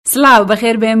سلااو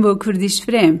بەخێر بێن بۆ کوردیش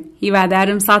فرێم،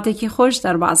 هیوادارم ساتێکی خۆش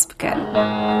دەرباز بکەن.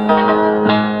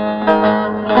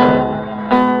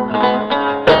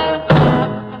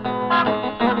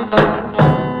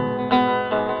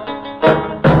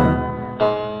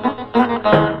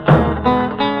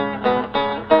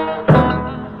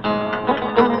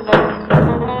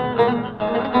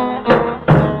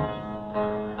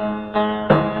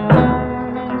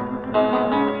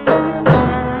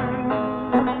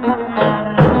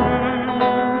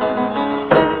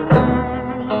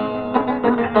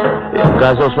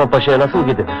 Gazi Osman Paşa'ya nasıl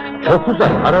gidilir? Çok uzak,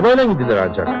 arabayla gidilir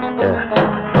ancak.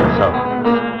 Sağ ol.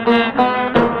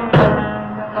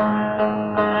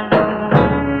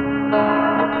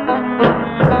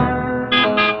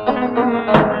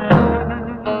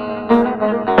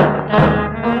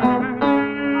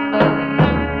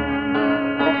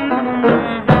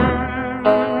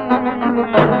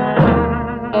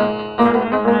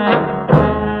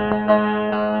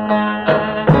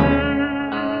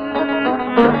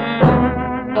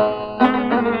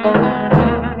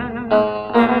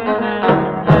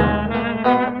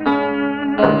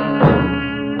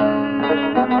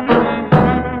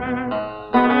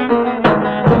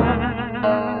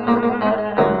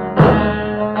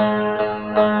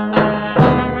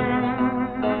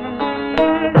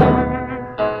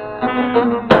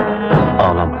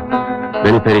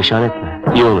 Beni perişan etme.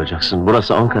 İyi olacaksın.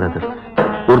 Burası Ankara'dır.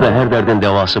 Burada her derdin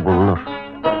devası bulunur.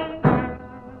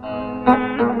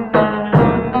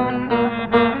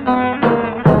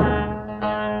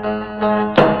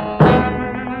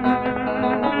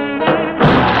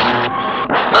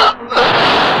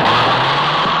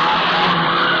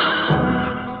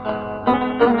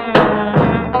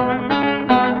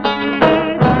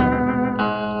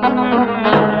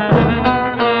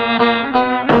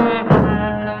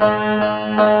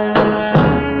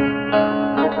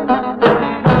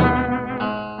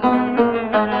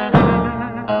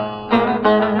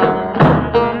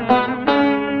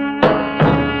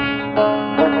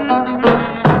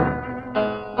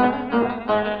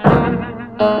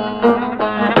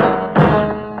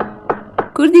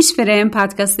 کوردیش فرێم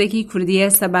پادکەستێکی کوردیە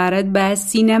سەبارەت بە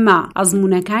سینەما،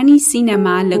 ئەزموونەکانی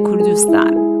سینەما لە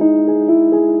کوردستان.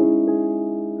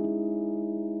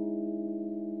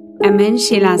 ئەمن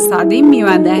شێلان سادەی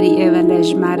میوانداری ئێوە لە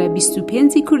ژمارە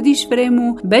 25 کوردیش فرێم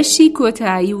و بەشی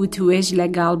کۆتایی و توێژ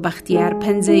لەگەڵ بەختیار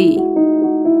پەنجەیی.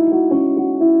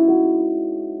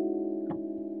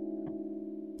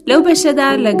 لەو بەشەدا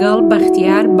لەگەڵ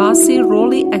بەختیار باسی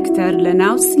ڕۆڵی ئەکتەر لە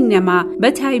ناو سینەما بە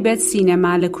تایبەت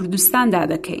سینەما لە کوردستاندا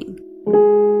دەکەین.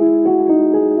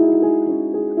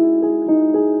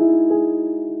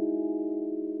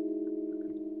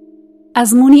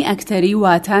 ئەزموونی ئەکتەری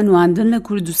واتە نواندن لە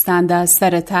کوردستاندا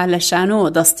سەرەتا لە شانۆ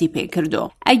دەستی پێکردو.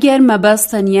 ئەگەر مەبەست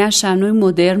تەنیا شانۆی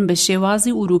مۆدێرن بە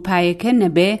شێوازی ئوروپایەکە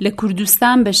نەبێ، لە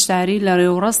کوردستان بەشداری لە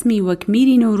ڕێوڕەسمی وەک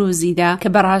میری نەورۆزیدا کە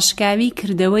بەڕاشکاوی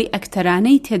کردەوەی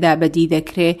ئەکتەرانەی تێدا بەدی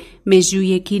دەکرێ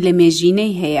مێژوویەکی لە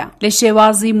مێژینەی هەیە. لە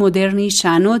شێوازی مۆدێرنی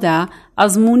شانۆدا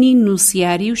ئەزموونی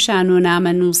نووسیاری و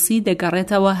شانۆنامە نووسی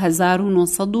دەگەڕێتەوە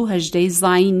 1970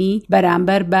 زاینی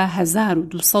بەرامبەر بە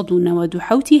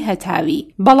 1297 هەتاوی.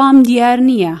 بەڵام دیار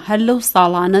نییە هەر لەو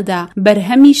ساڵانەدا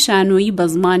بەرهەمی شانۆیی بە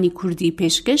زمانی کوردی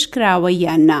پێشکەش کراوە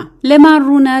یان نا. لەمان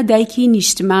ڕوونە دایکی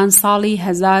نیشتمان ساڵی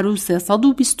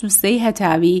 1323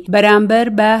 هەتاوی بەرامبەر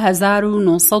بە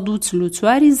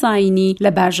 1944 زاینی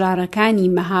لە باژارەکانی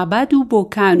مەهاباد و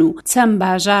بۆکان و چەند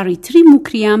باژاری تری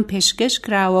موکریان پێشکەش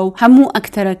کراوە و هەموو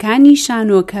ئەکتەرەکانی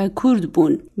شانۆکە کورد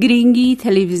بوون. گرنگی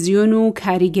تەلەڤیزیۆن و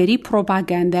کاریگەری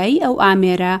پرۆپاگاندایی ئەو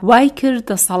ئامێرە وای کرد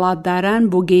دەسەڵاتداران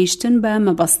بۆ گەیشتن بە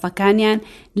مەبەستەکانیان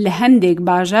لە هەندێک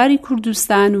باژاری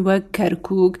کوردستان وەک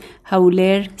کەرکووک،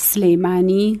 هەولێر،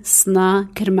 سلەیمانی، سنا،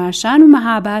 کرماشان و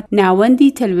مەهاباد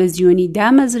ناوەندی تەلەڤیزیۆنی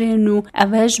دامەزرێن و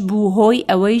ئەوەش بوو هۆی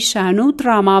ئەوەی شانۆ و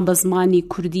دراما بە زمانی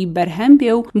کوردی بەرهەم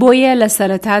بێ و بۆیە لە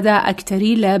سەرەتادا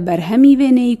ئەکتەری لە بەرهەمی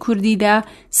وێنەی کوردیدا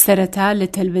سەرەتا لە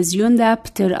تەلەڤیزیۆندا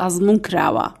پتر ئەزموون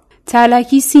کراوە.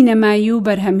 تالاکی سینەمایی و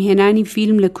بەرهەمهێنانی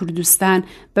فیلم لە کوردستان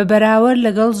بە بەراورد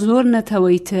لەگەڵ زۆر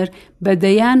نەتەوەی تر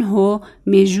بەدەیان هۆ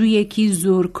مێژوویەکی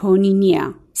زۆر کۆنی نییە.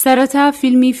 سەرەتا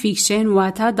فیلمی فیکشن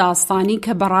واتە داستانی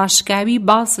کە بەڕاشکاوی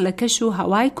باس لە کەش و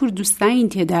هەوای کوردستانی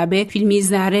تێدا بێ فیلمی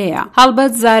زارەیە.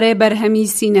 هەڵبەت زارێ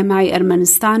بەرهەمی سینەمای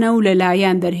ئەرمەنستانە و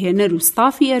لەلایەن دەرهێنەر و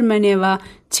ستافی ئەرمەنیەوە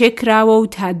چێکراوە و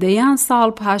تا دەیان ساڵ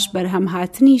پاش بەرهەم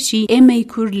هاتنیشی ئێمەی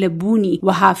کورد لە بوونی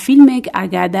وەها فیلمێک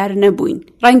ئاگادار نەبووین.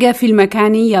 ڕەنگە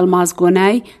فیلمەکانی یەڵماز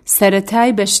گۆنای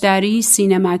سەرەتای بەشداری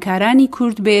سینەماکارانی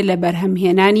کورد بێ لە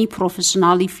بەرهەمهێنانی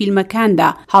پرۆفشناڵی فیلمەکاندا،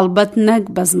 هەڵبەت نەک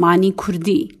بە زمانی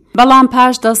کوردی. بەڵام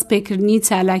پاش دەست پێکردنی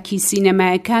چالاکی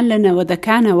سینەمایەکان لە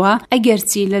نەوەدەکانەوە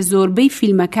ئەگەرچی لە زۆربەی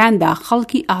فیلمەکاندا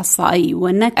خەڵکی ئاسایی و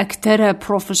نەک ئەکتەرە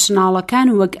پرۆفشناڵەکان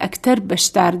وەک ئەکتەر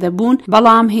بەشدار دەبوون،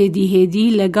 بەڵام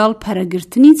هێدی لەگەڵ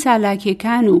پەرەگرتنی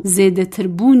چالاکیەکان و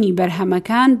زێدەتربوونی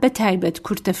بەرهەمەکان بە تایبەت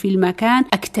کورتە فیلمەکان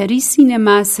ئەکتەری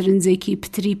سینەما سرنجێکی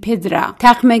پتری پێدرا.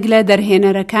 تاقمێک لە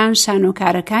دەرهێنەرەکان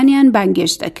شانۆکارەکانیان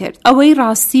بانگێش دەکرد ئەوەی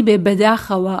ڕاستی بێ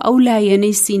بەداخەوە ئەو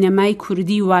لایەنەی سینەمای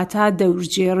کوردی واتە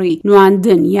دەورگێڕی،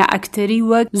 نواندن یا ئەکتەری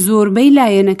وەک زۆربەی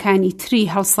لایەنەکانی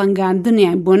تری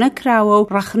هەڵسەنگاندنیان بۆ نەکراوە و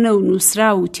ڕەخنە و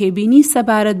نووسرا و تێبینی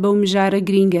سەبارەت بەو مژارە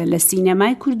گرینگە لە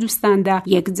سینەمای کوردستاندا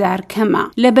یەکجار کەمە.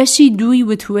 لە بەشی دووی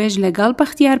وتوێژ لەگەڵ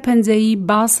بەختیار پەنجەیی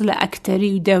باس لە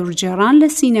ئەکتەری و دەورگێڕان لە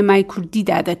سینەمای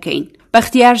کوردیدا دەکەین.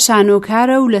 بەختیار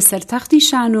شانۆکارە و لە سەرتەختی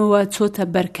شانۆوە چۆتە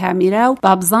بەرکامیرا و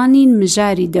بابزانین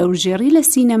مژاری دەورگێڕی لە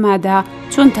سینەمادا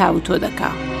چۆن تاوتۆ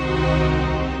دەکا.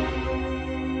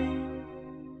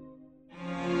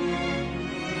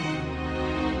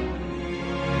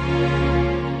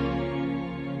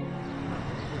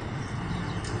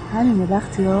 همینه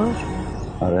بختیار؟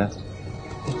 آره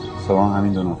صبح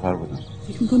همین 2 نفر بودن.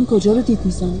 فکر میکنی کجا رو دید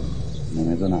میزنی؟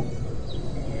 نمیدونم،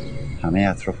 همه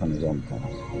اطراف نگاه میکنم.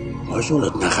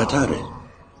 Ayzolat ne xətəri?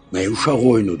 Nə uşaq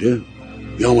oyunudur?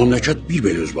 Ya məmləkət bir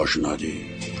belə öz başınadır.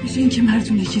 میشه اینکه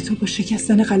مردونگی تو با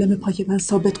شکستن قلم پای من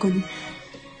ثابت کنی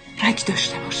رگ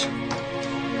داشته باشه.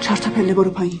 4 تا پله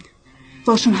برو پایین،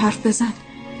 باشون حرف بزن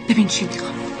ببین چی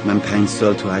میخوام. من 5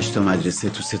 سال تو 8 تا مدرسه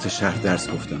تو 3 تا شهر درس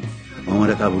گفتم.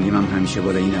 آمار قبولی من همیشه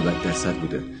بالای 90%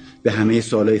 بوده. به همه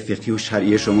سوالای فقهی و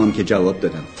شرعی شما هم که جواب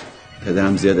دادم.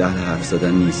 پدرم زیاد اهل حرف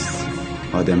زدن نیست،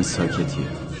 آدم ساکتیه.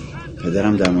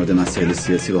 پدرم در مورد مسائل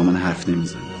سیاسی با من حرف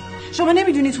نمیزنه. شما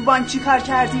نمیدونی تو بانک چی کار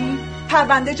کردین؟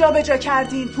 پرونده جا به جا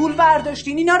کردین، پول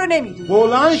برداشتین، اینا رو نمیدونی.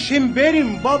 بلند شیم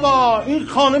بریم بابا، این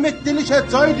خانم دلش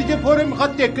از جای دیگه پره،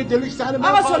 میخواد دکه دلش سر من.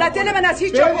 آقا سولت دل من از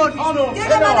هیچ جا پر نیست.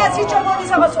 دل من از هیچ جا پر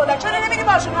نیست آقا سولت. چرا نمیری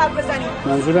باشون حرف بزنی؟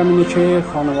 منظورم اینه که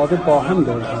خانواده با هم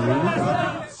داره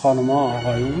خانوما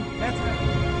آقایون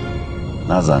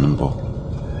نزنم با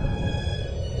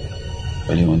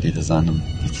ولی اون دیده زنم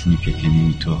دیتینی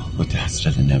پیکنی تو و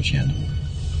تحصیل نوجیانم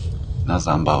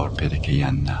نزن باور پیدا که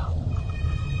یعنی نه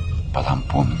بدم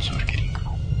با من زور گرینگ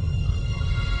بو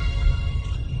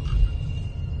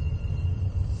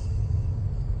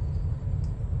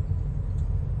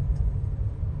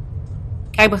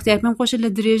کاک بەختیار پێم خۆشە لە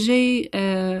درێژەی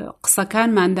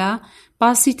قسەکانماندا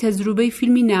باسی تەجروبەی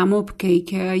فیلمی نامۆ بکەی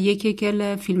کە یەکێکە لە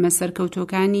فیلمە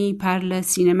سەرکەوتۆکانی پار لە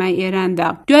سینەمای ئێراندا.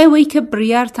 دوای ئەوەی کە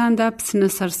بڕیارتاندا بچنە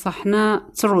سەر سەحنە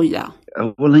چ ڕوویدا؟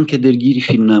 ئەوڵەن کە دەرگیری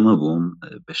فیلمنامە بووم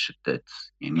بە شدت،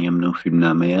 یعنی ئەم نەو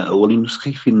فیلمنامەیە ئەوڵی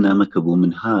نوسخەی فیلمنامە کە بوو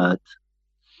من هات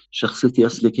شخصەتی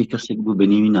ئەسلەکەی کەسێک بوو بە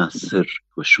نێوی ناسر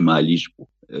و شمالیش بوو.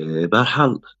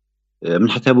 بەرحاڵ من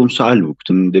حتا بۆم سوال بوو،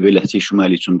 گوتم دەبێت لە هەچەی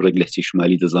شمالی چون بڕێک لە هەچەی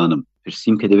شمالی دەزانم،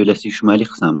 پرسییم کە دەبێت لە هەچەی شمالی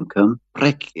قسام بکەم،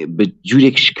 بڕێک بە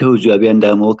جوورێک شکە و جوابیان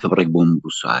دامەوە کە بڕێک بۆم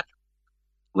بوو سوال.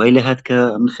 وای لە هات کە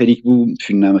من خەریک بوو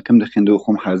فیلمنامەکەم دەخوێندەوە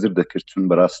خۆم حازر دەکرد، چون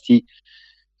بەڕاستی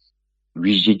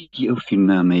ویژگی ئەو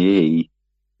فیلمنامەیەی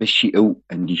بەشی ئەو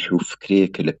ئەندیشە و فکرەیە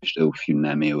کە لە پشت ئەو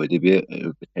فیلمنامەیەوە دەبێت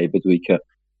بەتایبەت وەی کە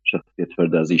شخصیت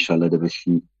فەردازی ئینشاڵڵا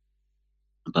دەبەشی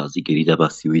بازیگەریدا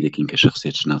باسیەوەی دەکەین کە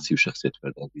شخصیت شناسی و شخصیت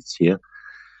فەردازی چییە.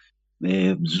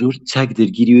 زۆر چاک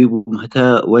دەرگیری وێ بووم، هەتا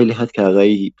وای لە هات کە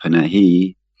ئاغای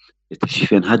پەناهی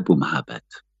تەشریفیان هات بۆ مەهاباد،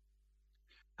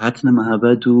 هاتنە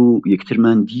مەهاباد و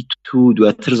یەکترمان دیت و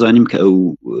دواتر زانیم کە ئەو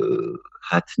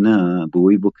هاتنە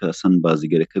بۆی بۆ کە ئەسەن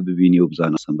بازیگەرەکە ببینی و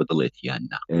بزانە ئەسەن بەدڵێتی یان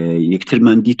نا.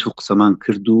 یەکترمان دیت و قسەمان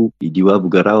کرد و دیوا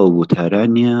بگەڕاوە بۆ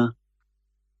تارانیە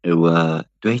و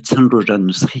دوای چەند ڕۆژان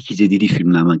نوسخەیەکی جەدیدی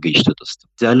فیلمنامە گەیشتە دەستم.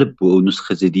 جالب بوو ئەو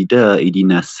نوسخە جەدیدە ئیدی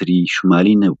ناسری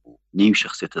شمالی نەبوو، نێوی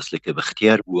شخصیت ئەسلەکە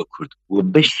بەختیار بووە کورد بووە،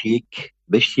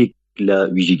 بەشێک لە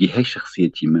ویژگیهای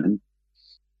شخصیەتی من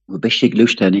و بەشێک لەو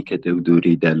شتانەی کە دەو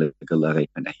دۆرەیدا لەگەڵ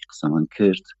ئاغای پەناهی قسەمان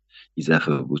کرد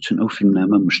ئیزافە بوو، چون ئەو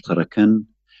فیلمنامە مشتەرەکەن،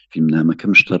 فیلمنامەکە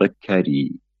مشتەرەک کاری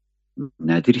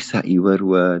نادری سائیوەر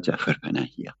و جعفەر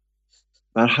پەناهیە.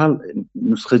 بەرحاڵ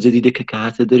نوسخە جەدیدەکە کە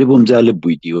هاتە دەرێ بۆم جالب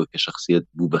بووی دیوە کە شخصیت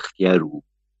بوو بەختیار و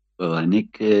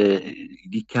بەوانێک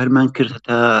دی کارمان کرد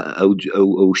هەتا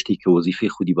ئەو شتی کە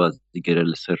وەزیفەی خودی بازیگەرە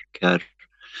لەسەر کار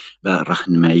بە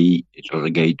ڕەخنمایی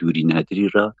ڕێگای دووری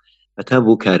نادریڕە هەتا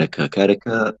بۆ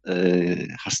کارەکە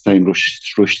هەستاین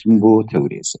ڕۆشتم بۆ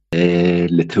تەورێزە.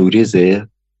 لە تەورێزەیە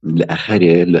لە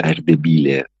ئاخرێ لە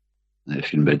ئەردەبیلێ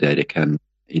فیلمبەرداریەکان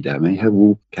ئیدامەی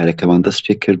هەبوو، کارەکەمان دەست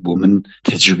پێ کرد بۆ من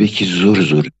تەجروبێکی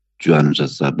زۆر جوان و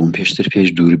جەزاب بووم. پێش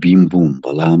دووربین بووم،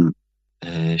 بەڵام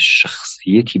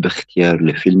شخصیەتی بەختیار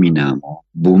لە فیلمی نامۆ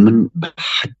بۆ من بە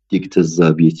حەدێک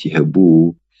جەزابیەتی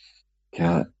هەبوو کە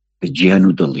بجیان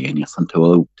و دڵ ینی ئەسڵەن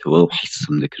تەواو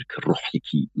حیسم دەکرد کە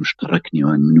ڕۆحێکی مشتەڕەک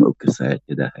نێوان من و ئەو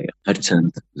کەسایەتێدا هەیە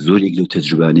هەرچەند زۆرێک لەو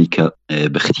تەجروبانەی کە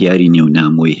بەختیاری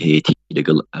نێونامۆی هەیەی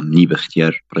لەگەڵ ئەمنی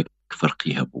بەختیار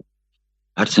فەرقی هەبوو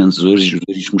هەرچەند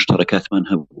زۆریش مشتەڕەکاتمان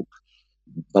هەبوو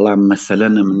بەڵام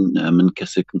مەسەلەن من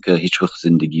کەسێکم کە هیچ وەخت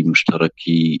زندگی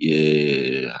مشتەڕەکی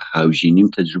هاوژینیم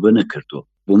تەجروبە نەکردو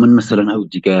بۆ من مەسەلەن ئەو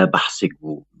دیگایە بەحسێک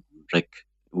بوو ڕێک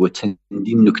وە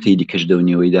چەندین نکتەی دیکەش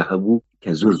دەونیەوەیدا هەبوو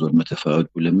کە زۆر متەفاوت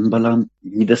بوو لە من بەڵام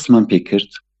دەستمان پێ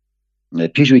کرد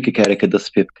پێشوەی کە کارەکە دەست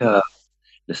پێ بکە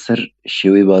لەسەر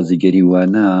شێوەی بازیگەری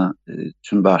وانە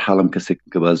چون بەحاڵم کەسێک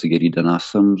کە بازیگەری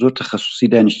دەناسم زۆر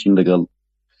تەخەسوسی دانیشتین لەگەڵ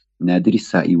نادری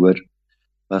سائیوەر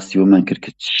باسی وەمان کرد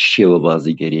کە شێوە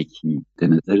بازیگەرێکی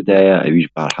دەنەزەردایە ئەویش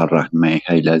بەحاڵ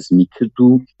ڕاهنمایی‌های لازمی کرد و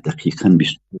دەقیقەن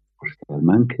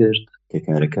بیستمان کرد کە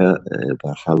کارەکە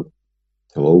بەحاڵ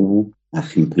تەواو بوو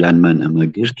ئاخرین پلانمان ئەمە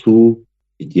گرت و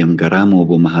ئیدیەم گەڕامەوە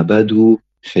بۆ مەهاباد و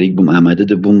خەریک بووم ئامادە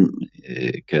دەبووم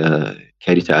کە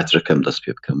کاری تەئاترەکەم دەست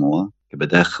پێ بکەمەوە کە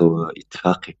بەداخەوە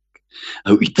ئیتفاقێک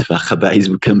ئەو ئیتفاقە باعیس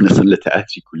بکەم لەسەر لە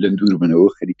تەئاتری کولەن دوور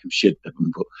بنەوە خەریکم شێت دەبم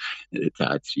بۆ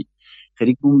تەئاتری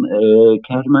خەریک بووم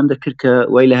کارمان دەکرد کە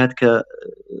وای لە هات کە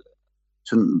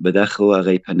چون بەداخەوە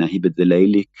ئاغای پەناهی بە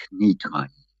دەلایلێک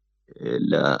نەیتوانی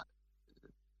لە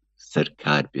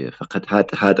سەرکار بێ فقط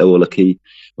هات ئەوڵەکەی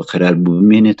بە قەرار بوو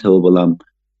بمێنێتەوە بەڵام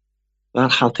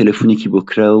بەحاڵ تەلەفۆنێکی بۆ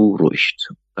کرا و ڕۆیشت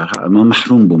ئەمە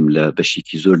مەحروم بووم لە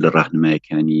بەشێکی زۆر لە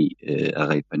ڕاهنماییەکانی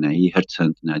ئاغای پەناهی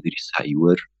هەرچەند نادری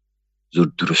سایوەر زۆر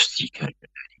درستی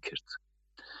کارگەردانی کرد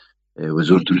و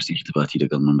زۆر درستی ارتباطی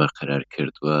لەگەڵ من بەرقەرار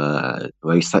کرد و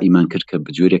دوای سائیمان کرد کە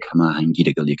بەجۆرێک هەماهەنگی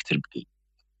لەگەڵ یەکتر بکەین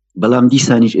بەڵام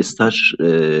دیسانیش ئێستاش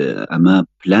ئەمە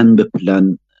پلان بە پلان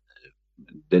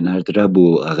دەناردرا بۆ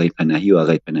ئاغای پەناهی و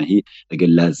ئاغای پەناهی ئەگەر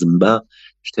لازم بە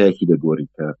شتایەکی دەگۆڕی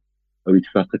کە ئەو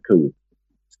ئیتفاقەکە و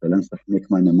فەلەن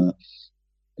سەحنێکمان ئەمە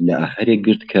لە ئاخرێک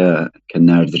گرت کە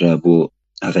ناردرا بۆ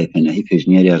ئاغای پەناهی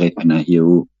پێشنیاری ئاغای پەناهیە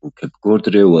و کە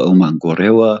بگۆڕدرێەوە ئەومان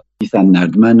گۆڕێەوە دیسان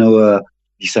ناردمانەوە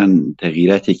دیسان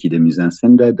تەغیراتێکی دە میزان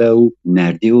سەندادا و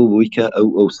ناردێەوە بۆی کە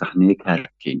ئەو سەحنەیە کار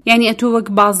بکەین یعنی ئەتۆ وەک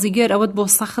بازیگەر ئەوەت بۆ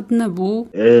سەخت نەبوو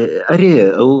ئەرێ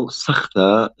ئەو سەختە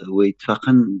و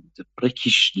اتفاقاً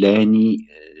پڕێکیش لایەنی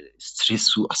سترێس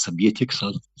و عەسەبیەتێک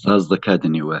ساز دەکات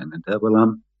نێوانەدا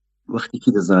بەڵام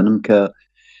وەختێکی دەزانم کە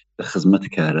لە خزمەت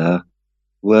کارە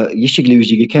و یەکێک لە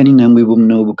وێژگەکانی نامۆی بۆ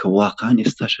منەوە بوو کە واقعاً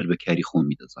ئێستا شەر بە کاری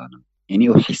خۆمی دەزانم یعنی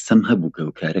ئەو حیسەم هەبوو کە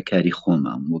کارە کاری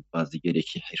خۆمم وەک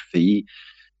بازیگەرێکی حرفەیی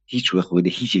هیچ وەخت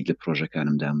لە هیچێک لە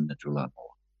پرۆژەکانمدا من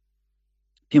نەجوڵامەوە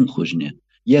پێم خۆش نییە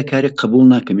یا کارێک قبول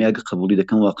ناکەم یاگە قبولی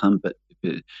دەکەم واقعاً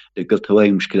لەگەڵ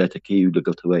تەواوی مشکلاتەکەی و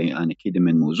لەگەڵ تەواوی ئانەکەی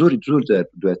دەمێنمەوە زۆر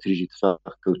دواتریژی اتفاق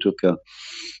کەوتۆ کە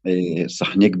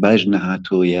سەحنێک باش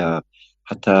نەهاتۆ یا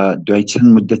حتا دوای چەند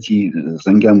مدەتی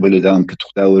زەنگام بۆ لێداوم کە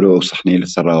توختاوەرەوە ئەو سەحنەی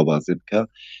لەسەرڕاوە بازی بکە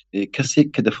کەسێک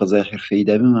کە دە فەزای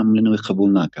حرفەییدا بێ مام لەنەوەی قبول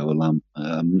ناکە وەڵام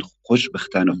من خۆش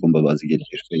بەختانە خۆم بە بازیگەری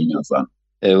حرفەیی نازانم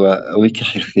ئەوەی کە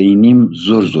حرفەیی نیم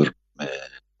زۆر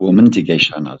بۆ من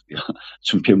تێگەیشان نازبێ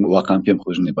چون واقعاً پێم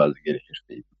خۆش نییە بازیگەری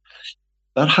حرفەیی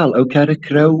بەرحاڵ ئەو کارە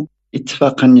کرا و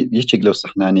اتفاقاً یەکێک لەو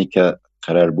سەحنانەی کە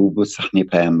قەرار بوو بۆ سەحنەی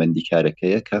پایانبەندی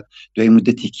کارەکەیە کە دوای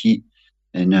مدەتێکی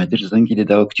نادر زەنگی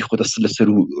لەداوە کتی خۆ دەست لەسەر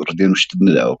و ڕدێن و شتم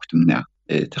نەداوە کوتم نا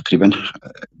تقریبا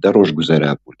 10 ڕۆژ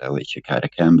گوزەرا بوو داوای کە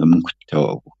کارەکەیان بە من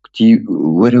کوتەوە بوو کتی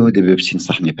وەرەوە دەبێ بچین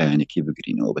سەحنەی پایانێکی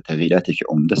بگرینەوە بە تەغیراتێکی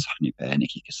عومدە سەحنەی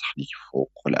پایانێکی کە سەحنێکی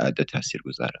فوق‌العادە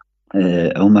تاسیرگوزارە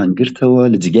ئەومان گرتەوە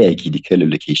لە جگایەکی دیکە لە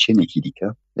لۆکیشنێکی دیکە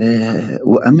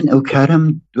و ئەمن ئەو کارم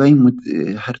دوای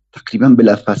هەر تقریبا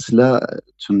بلافاصلە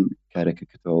چون کارەکە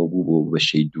کەتەوە بوو بۆ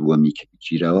بەشەی دووەمی کە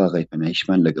گیراوە ئاغای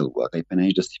پەناهیشمان لەگەڵ بوو ئاغای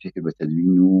پەناهیش دەستی پێکرد بە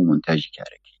تەدوین و مۆنتاژی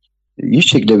کارەکەی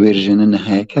یەکێک لە وێرژێنە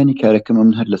نەهایەکانی کارەکەم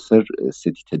من هەر لەسەر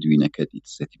سێتی تەدوینەکە دیت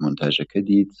سێتی مۆنتاژەکە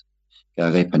دیت کە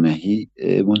ئاغای پەناهی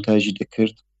مۆنتاژی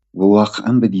دەکرد و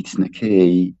واقعاً بە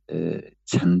دیتنەکەی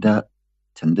چەندە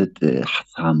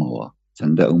حەسامەوە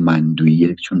چەندە ئەو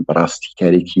ماندوویە چون بەڕاستی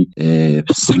کارێکی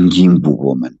سنگین بوو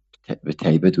بۆ من بە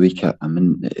تایبەت وەی کە ئەمن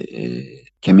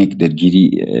کەمێک دەرگیری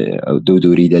ئەو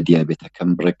دەورەیدا دیابێتەکەم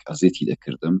بڕێک ئازێتی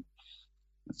دەکردم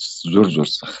زۆر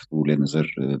سەخت بوو لە نظر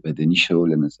بەدەنیشەوە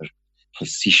لە نظر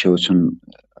حسیشەوە چون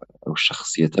ئەو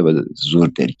شخصیەتە بە زۆر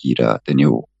دەرگیرە دەنێ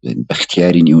و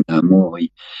بەختیاری نێونامۆی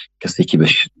کەسێکی بە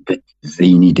شدت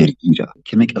زەینی دەرگیرە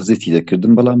کەمێک ئازێتی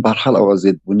دەکردم بەڵام بەرحاڵ ئەو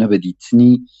ئازێت بوونە بە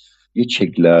دیتنی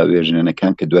یەکێک لە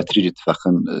وێژنانەکان کە دواتریش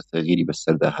اتفاقاً تەغییری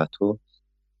بەسەردا هاتۆ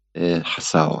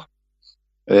حەساوە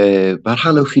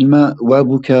بەرحاڵ ئەو فیلمە وا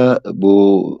بوو کە بۆ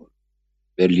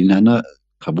بەرلینانە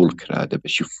قبول کرا دە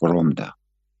بەشی فڕۆمدا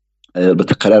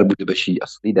بەتە قەرار بوو دە بەشی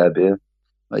ئەسڵیدا بێ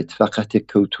اتفاقاتێک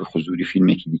کەوت و حضوری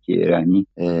فیلمێکی دیکە ئێرانی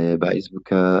باعث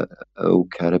بکە ئەو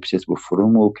کارە بچێت بۆ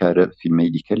فڕۆم و کارە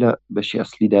فیلمەی دیکە لە بەشی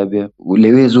ئەسلیدا بێ و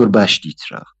لەوێ زۆر باش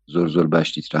دیترا زۆر باش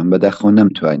دیتران بەداخۆ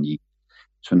نەمتوانی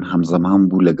چون هەمزەمان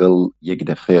بوو لەگەڵ یەک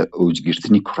دەفێ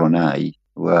ئەوجگرتنی کۆرۆنایی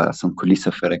و ئەسم کولی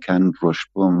سەفەرەکان ڕۆژ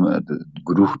بۆم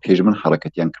گروه پێش من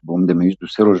حرەکەتیان کرد بۆم دەمەویست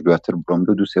 2-3 ڕۆژ دواتر بڕۆم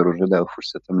 2-3 ڕۆژەدا و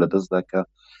فرسەتم لە دەستدا کە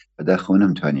بەداخۆ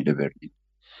نەمتوانی لە بەرلین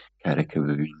کارەکە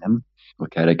ببینم و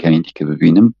کارەکانی دیکە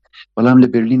ببینم بەڵام لە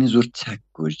بەرلینە زۆر چاک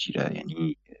گۆژگیرا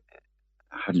یعنی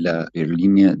هەر لە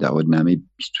بێرلینە داوەتنامەی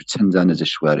 20 چەند جانە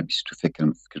جەشوارە 20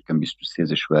 فکرکەم 23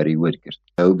 جەشوارەی وەرگرت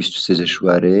ئەو 23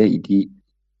 جەشوارەیە ئیدی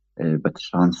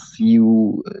بەتشانسی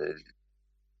و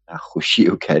ناخۆشی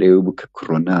ئەو کارەوە بوو کە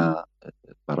کۆرۆنا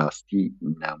بەڕاستی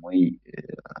نامۆی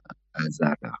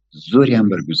ئازارە زۆریان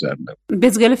بەرگوزار نەبوو.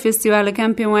 بێجگە لە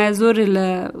فێستیڤالەکان پێم وایە زۆر لە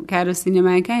کارە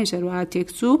سینەمایەکانی شەروەها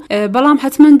تێکچوو بەڵام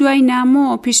حتمما دوای نامۆ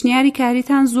پیشنیاری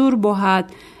کاریتان زۆر بۆ هات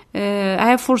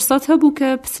ئایا فرسەت هەبوو کە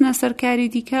بچنە سەرکاری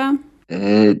دیکە؟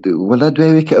 وەڵا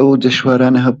دوایەوەی کە ئەو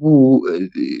جەشوارانە هەبوو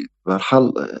بەرحاڵ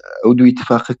ئەو دوو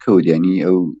ئیتفاقە کەوت ینی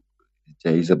ئەو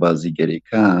جایزە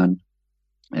بازیگەریەکان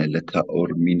لە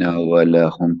تائۆرمیناوە لە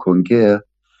هۆنگ کۆنگێ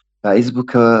باعث بوو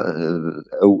کە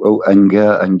ئەو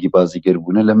ئەنگی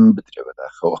بازیگەربوونە لە من بدرێ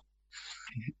بەداخەوە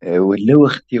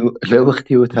لە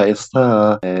وەختیەوە تا ئێستا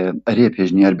ئەرێ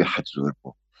پێشنیار بێحەد زۆر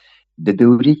بوو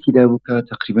دەورێکیدا بوو کە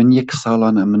تقریبا 1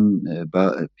 ساڵانە من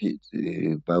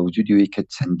باوجودیەوەی کە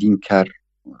چەندین کار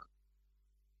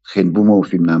خوێندبوومەوە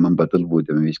فیلمنامەم بەدڵ بوو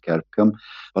دەمەویست کار بکەم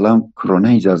بەڵام کۆرۆنا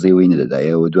ئیجازەی وەی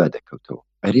نەدەدایەوە دوا دەکەوتەوە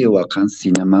ئەرێ واقعان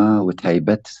سینەما و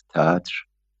تایبەت تئاتر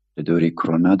لە دەورەی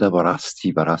کۆرۆنادا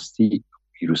بەڕاستی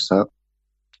ڤیرۆسە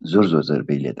زۆر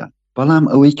زەربەی لێدان بەڵام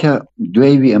ئەوەی کە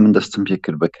دوایوی ئەمن دەستم پێ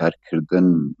کرد بە کارکردن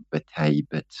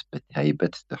بە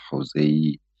تایبەت لە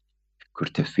حوزەی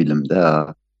کورتە فیلمدا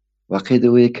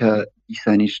واقعیدەوەیە کە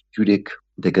ئیسانیش جورێک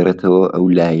دەگەڕێتەوە ئەو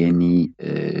لایەنی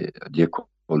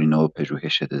لێکۆڵینەوە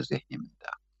پێشوهێشە دەزێهنی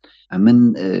مندا ئەمن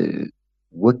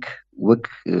وەک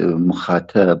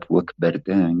مخاتەب وەک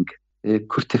بەردەنگ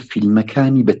کورتە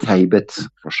فیلمەکانی بە تایبەت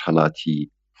ڕۆژهەڵاتی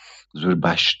زۆر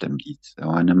باش دەمدیت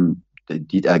ئەوانم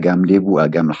دیت ئاگام لێ بوو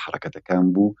ئاگام لە حرەکەتەکان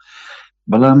بوو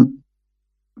بەڵام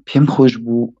پێم خۆش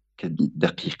بوو کە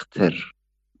دقیقتر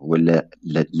و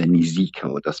لە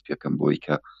نزیکەوە دەست پێکەم بۆی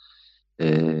کە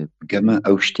بگەمە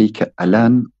ئەو شتەی کە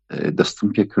ئەلان دەستم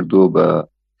پێ کردو بە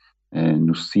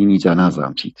نووسینی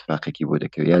جانازام چی اتفاقێکی بۆ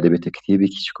دەکەوێت یا دەبێتە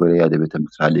کتێبێکی چکۆرە یا دەبێتە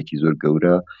مقالێکی زۆر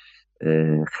گەورە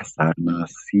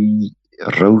خەسارناسی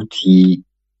ڕەوتی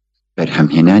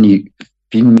بەرهەمهێنانی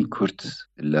فیلمی کورد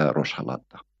لە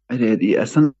ڕۆژهەڵاتدا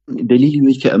ئەسەن دلیلی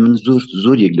وی کە ئەمن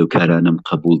زۆر یەک لەو کارانم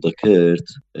قبول دەکرد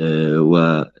و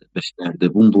بەشدار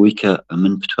دەبووم بۆی کە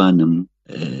ئەمن بتوانم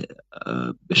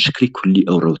بە شکلی کولی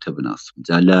ئەو ڕەوتە بناسم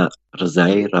جا لە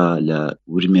ڕزاییڕا لە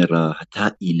ورمێڕا هەتا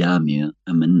ئیلامێ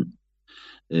ئەمن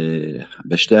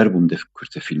بەشدار بووم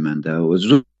کورتە فیلماندا و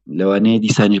زۆر لەوانەیە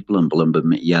دیسانیش بڵم بە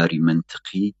مەعیاری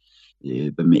منطقی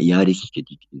بە مەعیارێکی کە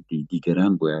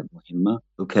دیگەران بۆیان مهمە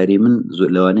ئەو کاری من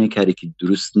لەوانەیە کارێکی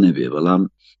دروست نەبێ بەڵام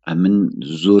ئەمن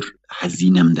زۆر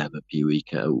حەزینەمدا بە پێوەی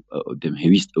کە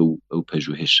دەمهەویست ئەو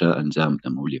پەژوهێشە ئەنجام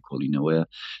بدەم و لێکۆڵینەوەیە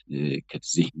کە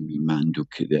زێهنی ماندوو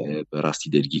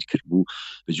بەڕاستی دەرگیر کرد بوو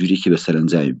بە جوورێکی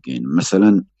بەسەرئەنجامی بگەین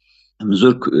مەسەلەن ئەم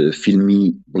زۆر فیلمی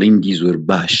بڵیندی زۆر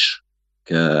باش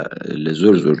کە لە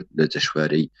زۆر لە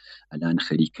جەشوارەی ئەلان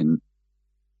خەریکن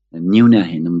نیو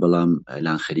ناهێنم بەڵام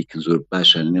ئەلان خەریکن زۆر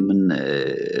باشانە من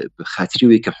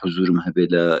خاتریەوەی کە حوزورم هەبێ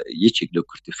لە یەکێک لە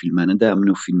کورتە فیلمانەدا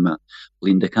منە فیلمە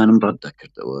بڵیندەکانم ڕەت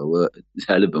دەکردەوە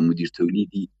زالە بە مدیر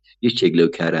تەولیدی یەکێک لەو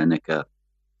کارانەکە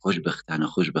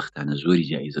خۆشبەختانە زۆری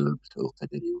جایزە بەرگرتەوە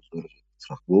قەدەری و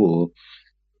زۆر بۆ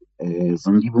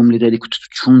زەنگی بۆم لێداری کوت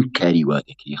چۆن کاری وا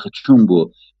دەکەی چۆن بۆ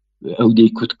ئەو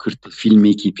دەیکوت کورتە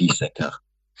فیلمێکی پیسەکە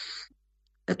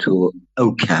ئەتۆ ئەو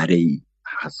کارەی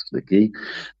حەسب دەکەی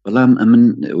بەڵام ئەمن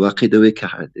واقعیدەوەی کە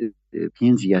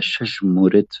 5 یا 6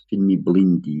 مورد فیلمی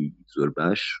بڵیندی زۆر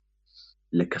باش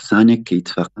لە کەسانێک کە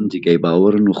ئیتفاقاً جێگای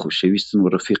باوەڕن و خۆشەویستن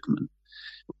و ڕەفیق من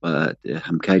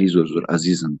هەمکاری زۆر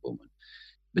عەزیزن بۆ من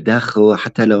بداخەوە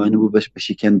حتا لەوانە بوو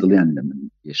بەشێکیان دڵیان لە من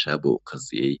کێشا بۆ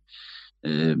قەزیەی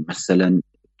مەسەلەن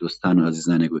دۆستان و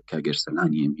عەزیزانێک وەک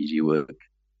کاگەرسەلانی ئەمیری وەک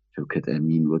شەوکەت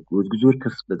ئەمین وەک زۆر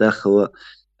کەس بداخەوە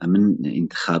ئەمن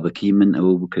انتخابەکەی من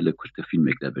ئەوە بوو کە لە کورتە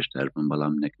فیلمێکدا بەشدار بم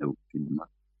بەڵام نەکەو فیلمە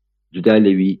جودا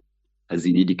لەوی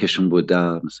هەزینەی دیکەشم بۆ دا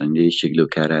مەسەن یەکێک لەو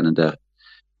کارانەدا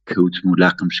کەوتم و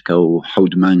لاقم شکا و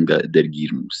 7 مانگە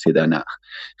دەرگیرم و سێدانا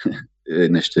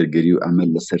نەشتەرگەری و ئەمەل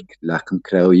لەسەر لاقم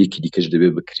کراوە یەکی دیکەش دەبێ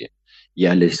بکرێ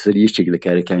یا لەسەر یەکێک لە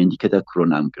کارەکانی دیکەدا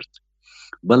کۆرۆنام کرد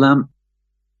بەڵام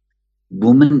بۆ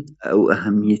من ئەو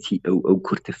ئەهەمیەتی ئەو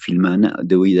کورتە فیلمانە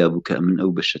دەوەیدا بوو کە من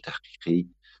ئەو بەشە تحقیقی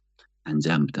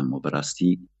ئەنجام بدەم و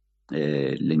بەڕاستی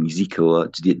لە نزیکەوە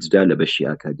جدا لە بەشی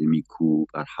ئاکادمیک و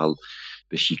بەرحاڵ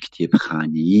بەشی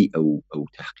کتێبخانەیی ئەو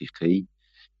تحقیقی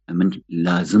من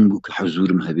لازم بوو کە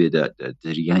حەزورم هەبێدا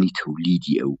دەریانی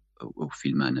تەولیدی ئەو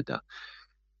فیلمانەدا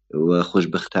و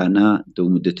خۆشبەختانە دەو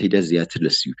مدەتەیدا زیاتر لە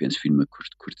 35 فیلمە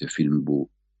کورتە فیلم بوو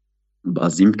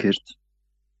بازیم کرد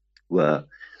و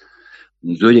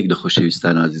زۆرێک لە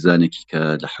خۆشەویستان عزیزانێکی کە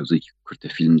لە حوزەی کورتە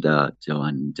فیلمدا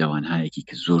جوانهایەکی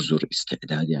کە زۆر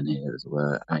ئیستعدادیان هەیە و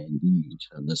ئایندی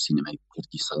ئینشاءالله سینەمای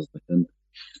کوردی ساز دەکەن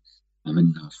من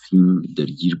فیلم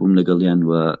دەرگیر بووم لەگەڵیان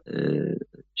و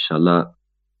ئینشاءالله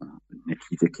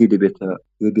نەتیجەکەی دەبێتە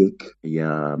وێبێک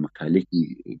یا مەقالێکی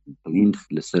بڵیند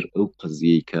لەسەر ئەو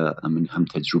قەزیەی کە من هەم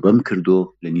تەجروبەم کردو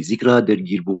لە نزیکرا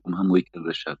دەرگیر بووم هەمووی کە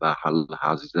بەشە بەحاڵ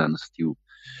حازیزانستی و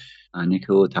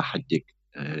ئانێکەوە تا حدێک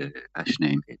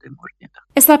ئاشنایم پێ دەموردێنە.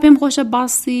 ئێستا پێم خۆشە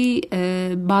باسی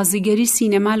بازیگەری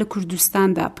سینەما لە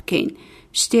کوردستاندا بکەین.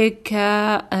 شتێک کە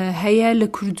هەیە لە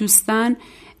کوردستان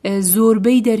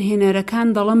زۆربەی دەرهێنەرەکان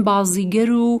دەڵن بازیگەر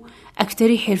و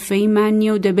ئەکتەری حرفەیمان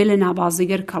نییە و دەبێت لە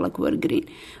نابازیگەر کەڵک وەرگرین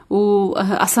و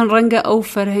ئەسەن ڕەنگە ئەو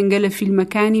فەرهەنگە لە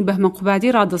فیلمەکانی بەهمە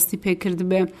قوبادی ڕادستی پێکرد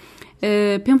بێ.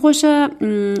 پێم خۆشە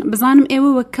بزانم ئێوە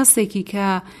وەک کەسێکی کە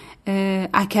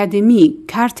ئاکادمی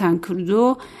کارتان کردو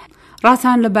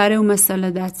ڕاتان لەبارەی و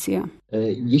مەسەلەدا چییە؟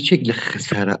 یەکێک لە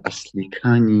خەسارە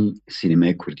ئەسلیەکانی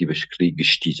سینەمای کوردی بە شکلی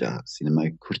گشتیجا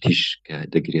سینەمای کوردیش کە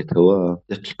دەگرێتەوە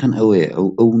دقیقاً ئەوەیە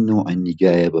ئەو نوع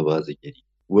نیگایە بە بازیگەری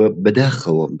و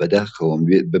بەداخەوە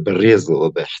بەڕێزەوە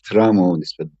بە احترامەوە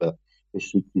نسبەت بە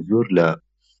بەشێکی زۆر لە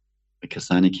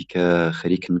کەسانێکی کە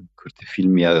خەریکن کورتە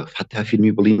فیلم یا حتا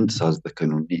فیلمی بڵیند ساز دەکەن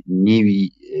و نێوی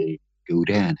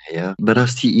گەورەیان هەیە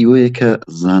بەڕاستی ئیوەیە کە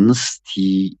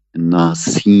زانستی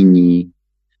ناسینی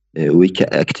وی کە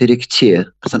ئەکتەرێک چییە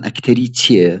ئەسەن ئەکتەری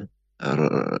چییە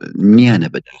نیانە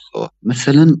بەداخەوە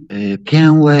مەسەلەن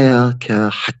پێیان وایە کە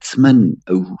حتمەن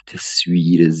ئەو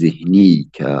تەسویرە زێهنی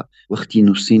کە وەختی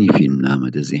نووسینی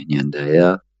فیلمنامەدە زێهنیاندایە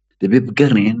دەبێ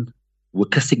بگەڕێن و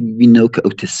کەسێک ببینەوە کە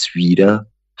ئەو تەسویرە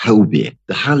هەو بێ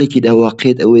لە حاڵێکیدا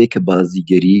واقعیت ئەوەیە کە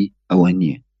بازیگەری ئەوە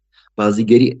نییە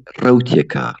بازیگەری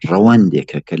ڕەوتێکە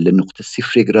ڕەواندێکە کە لە نقطە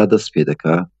سیفرێک ڕادەست پێ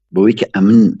دەکا بۆی کە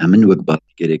ئەمن وەک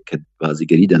بازیگەرێک کە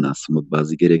بازیگەری دەناسم وەک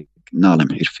بازیگەرێک ناڵم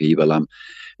حرفەیی بەڵام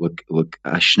وەک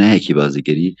ئاشنایەکی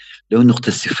بازیگەری لەو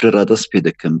نقطە سیفرە ڕادەست پێ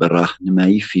دەکەم بە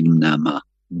ڕاهنمایی فیلمنامە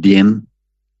دێم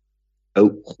ئەو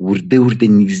وردە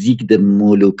نزیک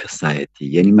دەمۆ لەو کەسایەتی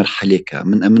یعنی مەرحەلێکە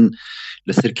من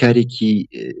لەسەر کارێکی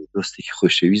دۆستێکی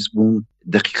خۆشەویست بووم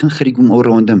دقیقاً خەریک بووم ئەو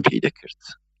ڕەوەندەم پێی دەکرد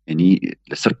یعنی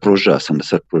لەسەر پرۆژە ئەسەن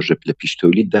لەسەر پرۆژە لە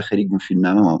پیشتەولیددا خەریک بووم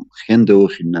فیلمنامە خوێندەوە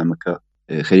فیلمنامەکە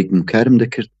خەریک بووم کارم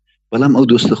دەکرد بەڵام ئەو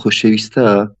دۆستە خۆشەویستە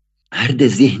هەردە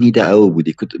زێهنیدا ئەوە بوو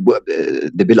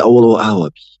دەبێت لە ئەوڵەوە ئاوە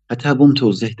بی هەتا بۆم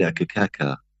تۆزێکدا کە کاکە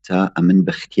تا ئەمن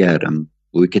بەختیارم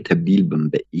بۆی کە تەبدیل بم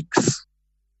بە ئیکس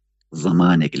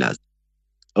زەمانێک لازم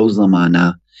ئەو زەمانە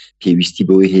پێویستی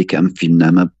بەوەی هەیە کە ئەم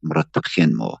فیلمنامە مرەتب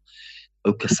خوێنمەوە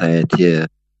ئەو کەسایەتێ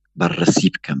بەڕەسی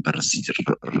بکەم بەڕەسی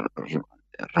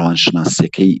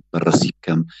ڕەوانشناسیەکەی بەڕەسی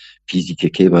بکەم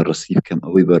فیزیکەکەی بەڕەسی بکەم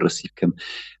ئەوەی بەڕەسی بکەم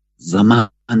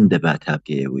زەمان دەبات تا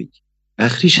بگەیەوەی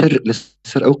ئاخریش هەر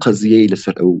لەسەر ئەو قەزیەی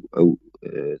لەسەر ئەو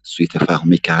سوی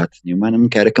تەفاهمی کە هات نێومانە من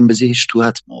کارەکەم بەجێ هێشت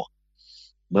هاتمەوە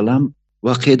بەڵام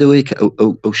واقعیدەوەی کە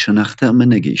ئەو شەناختە ئەمە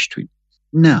نەگەیشتوین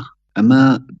نا ئەمە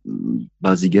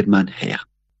بازیگەرمان هەیە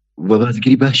و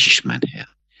بازیگەری باشیشمان هەیە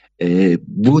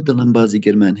بۆ دڵم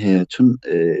بازیگەرمان هەیە چون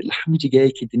لە هەموو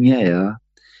جێگایەکی دنیاە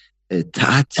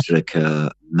تەئاترەکە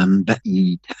منبعی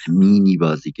تەمینی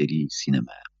بازیگەری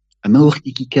سینەمایە ئەمە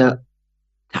وەختێکی کە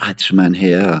تەئاترمان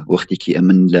هەیە وەختێکی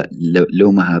ئەمن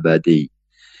لەو مەهابادەی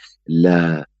لە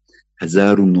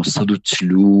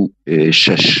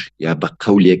 1946 یا بە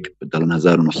قەولێک دەڵن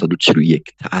 1941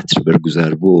 تەئاتر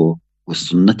بەرگوزار بۆ و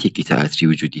سنەتێکی تەئاتری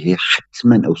وجودی هەیە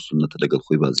حتمەن ئەو سنەتە لەگەڵ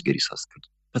خۆی بازیگەری ساز کرد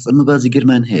پس ئەمە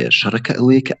بازیگەرمان هەیە شەڕەکە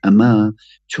ئەوەیە کە ئەمە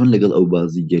چۆن لەگەڵ ئەو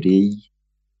بازیگەرەی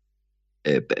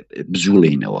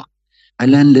بجوڵێنەوە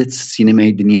ئەلان لە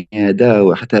سینەمای دنیادا و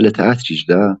حتا لە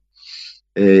تەئاتریشدا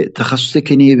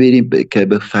تەخەسوسێکە نییە بێرین کە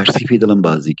بە فارسی پێ دەڵم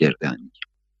بازیگەردانی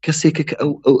کەسێکە کە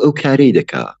ئەو کارەی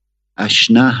دەکا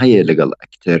ئاشنا هەیە لەگەڵ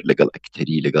ئەکتەر لەگەڵ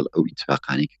ئەکتەری لەگەڵ ئەو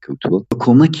ئیتفاقانی کە کەوتووە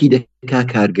کۆمەکی دەکا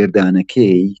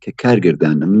کارگەردانەکەی کە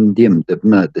کارگەردانە من دێم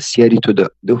دەبمە دەسیاری تۆ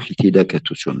دەوحی تێدا کە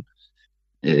تو چۆن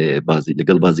بازی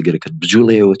لەگەڵ بازیگەرەکەت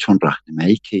بجوڵەیەوە چۆن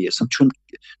ڕاهنمایی کەی ئەسم چون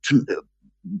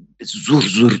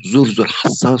زۆر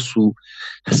حساس و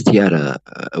هەستیارە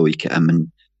ئەوەی کە ئەمن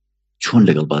چۆن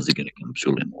لەگەڵ بازیگەرەکەم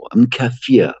بجوڵێمەوە ئەم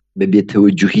کافیە بەبێ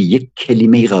تەوەجوهی یەک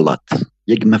کەلیمەی غەڵەت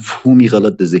یەک مەفهومی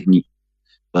غەڵەت دەذهنی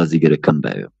بازیگەرەکەم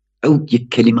باوێ ئەو یەک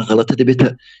کەلیمە غەڵەتە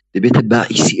دەبێتە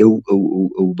باعیسی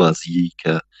ئەو بازیی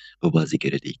کە ئەو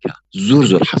بازیگەرە دەیکا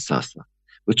زۆر حساسە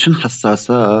و چون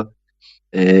حساسە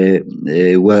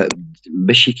و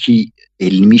بەشێکی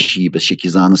علمیشی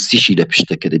بەشێکی زانستیشی لە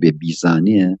پشتەکە دەبێت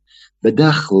بیزانێ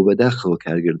بەداخەوە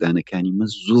کارگردانەکانی مە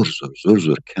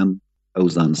زۆر کەم ئەو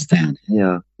زانستیان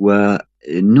هەیە و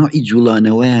نوعی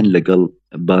جوڵانەوەیان لەگەڵ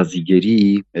بازیگەری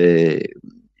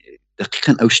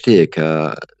دقیقاً ئەو شتەیە کە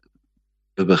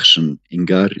ببەخشن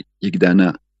ئینگار یەکدانە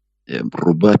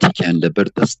ڕۆباتێکیان لەبەر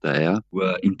دەستایە و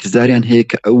ئینتزاریان هەیە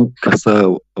کە ئەو کەسە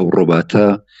ئەو ڕۆباتە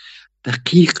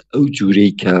دقیق ئەو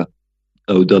جوورەی کە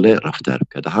ئەو دەڵێ ڕەفتار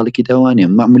بکە لە حاڵێکی داوانێ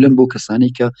معمولەن بۆ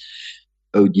کەسانی کە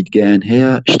ئەو دیدگایان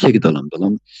هەیە شتێک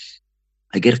دەڵم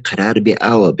ئەگەر قرار بێ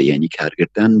ئاوە بە ینی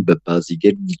کارگردان بە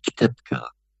بازیگەر دیکتە بکە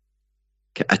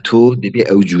کە ئەتۆ دەبێ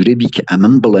ئەو جوورە بی کە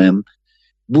ئەمن بڵێم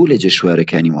بۆ لە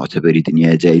جەشوارەکانی معتەبەری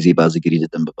دنیا جایزەی بازیگەری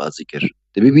دەدەم بە بازیگەر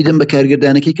دەبێ بیدەم بە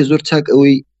کارگردانەکەی کە زۆر چاک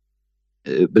ئەوەی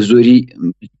بە زۆری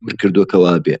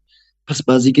کردوکەوا بێ پس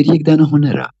بازیگەری یەکدانە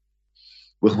هونەرە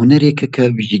و هونەرێکە کە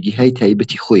ویژگی های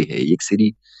تایبەتی خۆی هەیە یەکسری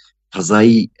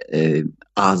فەزایی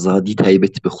ئازادی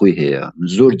تایبەت بەخۆی هەیە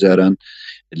زۆر جاران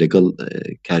لەگەڵ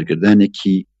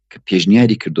کارگردانێکی کە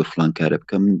پێشنیاری کردو فلان کارە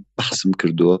بکەم بەحسم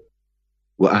کردووە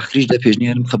و ئاخریش دا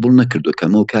پێشنیارم قبول نەکردو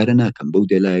کەمەوە کارە ناکەم بەو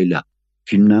دەلایلە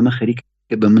فیلمنامە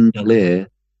خەریکە بە من دەڵێ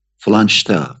فلان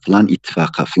شتە فلان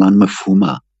ئیتفاقە فلان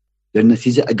مەفهومە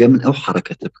دەرنەتیجە ئەگە من ئەو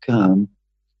حرەکەتە بکەم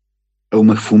ئەو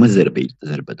مەفهومە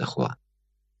زەربە دەخوا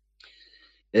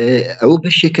ئەوە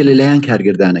بەشێکە لەلایەن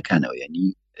کارگردانەکانەوە ینی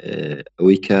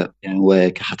ئەوەی کە وایە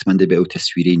کە حتمما دەبێ ئەو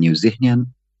تەسویرەی نێوزێهنیان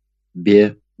بێ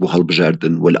بۆ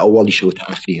هەڵبژاردن و لە ئەوواڵیشەوە تا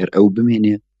ئاخری هەر ئەو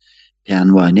بمێنێ پێیان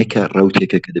وانێکە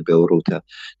ڕوتێکە کە دەبێ ئەو ڕوتە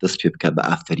دەست پێ بکە بە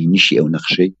ئافرینیشی ئەو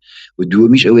نەخشەی و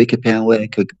دووەمیش ئەوەیە کە پێیان وایە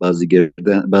کە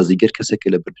بازیگەر کەسێکە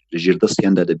لە ژێر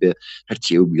دەستیاندا دەبێ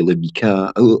هەرچی ئەو بیڵە بیکا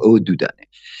ئەوە دوودانێ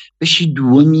بەشی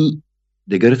دووەمی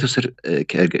دەگەرێتە سەر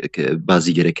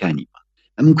بازیگەرەکانی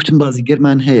ئەم کوتم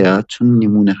بازیگەرمان هەیە چون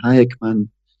نمونەهایەکمان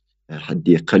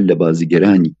حدێقەل لە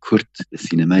بازیگەرانی کورد لە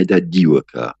سینەمایدا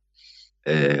دیوەکە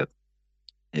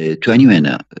توانی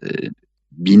وێنە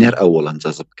بینەر ئەوڵەن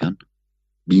جەزب بکەن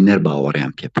بینەر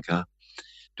باوەڕیان پێ بکە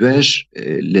دوێژ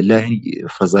لە لای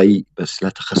فەزایی بەسلا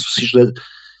تەخەسوسیش لە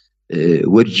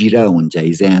وەرگیراون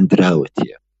جایزەیان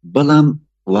دراوەتیە بەڵام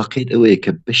واقعیت ئەوەیە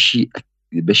کە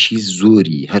بەشی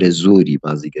زۆری هەرە زۆری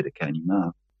بازیگەرەکانی ما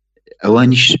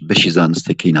ئەوانیش بەشی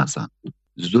زانستەکەی نازان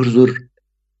زۆر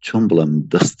چۆن بڵم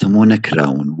دەستەمۆ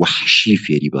نەکراون وەحشی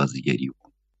فێری بازیگەری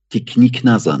بوون تکنیک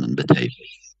نازانن بە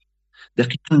تایبەت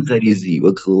دقیقاً غەریزی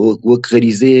وەک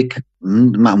غەریزەیەک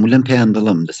معمولەن پێیان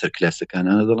دەڵم لەسەر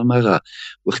کلاسەکانانە دەڵم ئاغا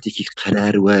وەختێکی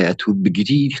قەرار وایە تۆ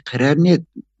بگری قەرار نێت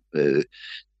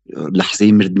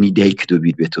لەحزەی مردنی دایکتۆ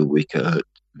بیر بێتەوە بۆی کە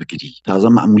بگری تازە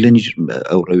معمولەنیش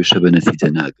ئەو ڕەویشە بە نەتیجە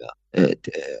ناگا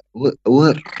ئەوە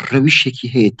ڕەویشێکی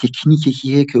هەیە تکنیکێکی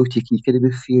هەیە کە ئەو تکنیکە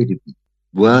دەبێت فێر بی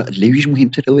و لەویش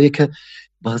مهمتر ئەوەیە کە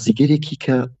بازیگەرێکی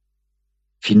کە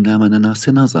فیلمنامە نەناسە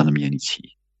نازانم یعنی چی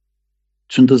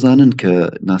چون دەزانن کە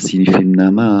ناسینی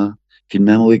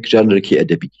فیلمنامەوەی گژارنەرەکی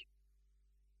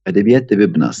ئەدەبیات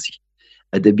دەبێت بناسی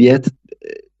ئەدەبیات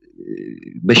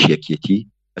بەشێکێتی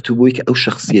ئەتو بۆی کە ئەو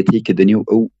شخصیەتی کە دەنێو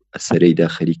ئەو ئەسەرەی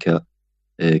داخەریکە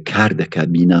کار دەکات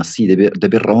بیناسی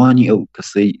دەبێت ڕەوانی ئەو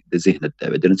کەسەی دەزێهنت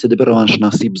داوێت دەرنچە دەبێت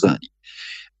ڕەوانشناسی بزانی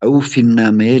ئەو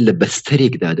فیلمنامەیە لە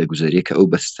بەستەرێکدا دەگوزارێت کە ئەو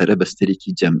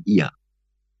بەستەرێکی جەمعیە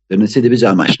دەرنچە دەبێت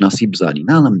جامعشناسی بزانی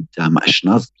ناڵم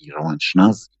جامعشناسی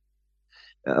ڕەوانشناسی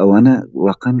ئەوانە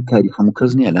واقعا کاری هەموو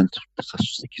کەس نییە لەن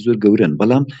تخصصێکی زۆر گەورن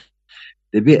بەڵام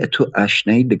دەبێت ئەتۆ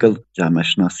ئاشنایی لەگەڵ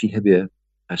جامعشناسی هەبێ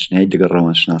ئاشنایی لەگەڵ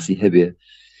ڕەوانشناسی هەبێ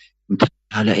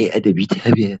مطالعەی ئەدەبیت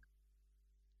هەبێ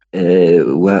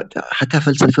و حتا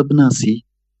فەلسەفە بناسی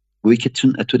بۆی کە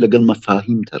چون ئەتۆ لەگەڵ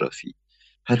مەفاهیم تەرەفی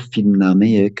هەر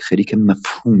فیلمنامەیەک خەریکە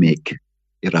مەفهومێک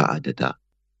ئیراعە دەدا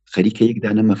خەریکە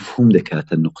یەکدانە مەفهوم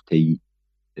دەکاتە نقطەی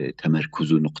تەمەرکوز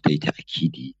و نقطەی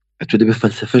تەئکیدی ئەتۆ دەبێت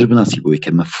فەلسەفەش بناسی بۆی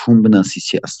کە مەفهوم بناسی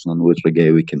چێ ئەسڵان وە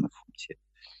ڕێگایەوەی کە مەفهوم چێ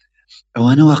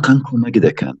ئەوانە واقعا کۆمەک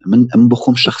دەکەن من ئەم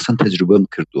بخۆم شخصەن تەجروبەم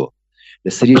کردووە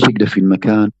لەسەر یەکێک لە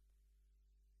فیلمەکان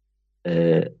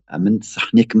من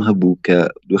سەحنێکم هەبوو کە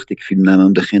وەختێک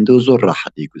فیلمنامەم دەخێندەوە زۆر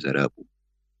ڕاحەت لێی گوزەرا بوو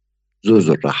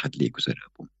زۆر ڕاحەت لێی گوزەرا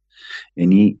بوو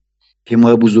یعنی پێم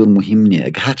وابوو زۆر مهم نییە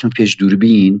ئەگە هاتم پێش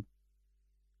دووربین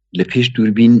لە پێش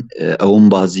دووربین ئەوم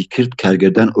بازی کرد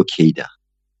کارگەردان ئۆکەیدا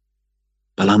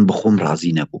بەڵام بخۆم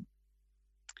ڕازی نەبووم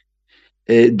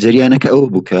جریانەکە ئەوە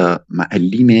بوو کە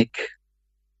معەلیمێک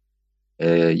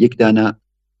یەکدانە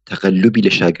تەقەلوبی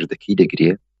لە شاگردەکەی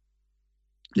دەگرێ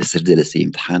لەسەر جەلسەی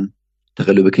ئیمتحان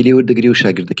تەغەلوبەکەی لێ وەردەگرێ و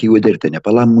شاگردەکەی وە دەردەنێ.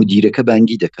 بەڵام مدیرەکە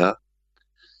بانگی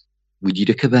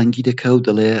دەکا و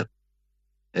دەڵێ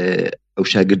ئەو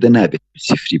شاگردە نابێت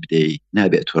سیفری بدەی،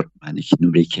 نابێت تۆڕمانێکی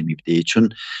نمرەی کەمی بدەی، چون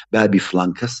بابی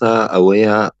فڵان کەسە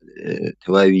ئەوەیە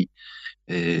تەواوی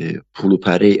پوڵ و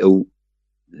پارەی ئەو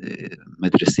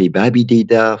مەدرسەی بابی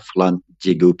دەیدا، فڵان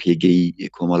جێگە و پێگەی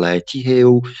کۆمەڵایەتی هەیە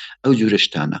و ئەو جورە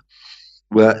شتانە.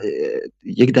 و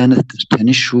یەکدانە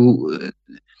تەنیش و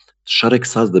شەڕێک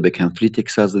ساز دەبێ، کانفلیتێک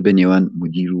ساز دەبێ نێوان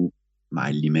مدیر و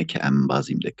معلمە کە ئەم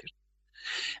بازیم دەکرد.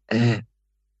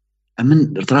 ئەمن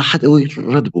ڕاحەت ئەوەی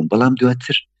ڕەت بووم، بەڵام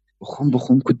دواتر بە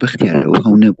خۆم کوت بەختیارەوە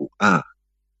هەو نەبوو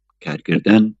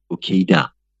کارگردان ئۆکەیدا،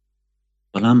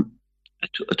 بەڵام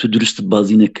ئەتو درستت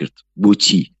بازی نەکرد.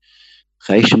 بۆچی؟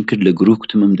 خایشم کرد لە گرۆ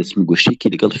کوتمم دەچمە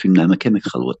گۆشتێکی لەگەڵ فیلمنامەکەمێک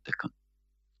خەڵوەت دەکەم.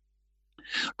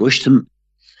 ڕۆشتم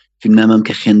فیلمنامەم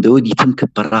کە خوێندەوە دیتم کە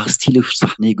بەڕاستی لەو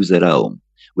سەحنەی گوزەراوم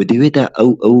و دەوێدا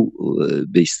ئەو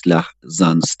بە ئیستلاح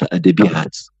زانستە ئەدەبی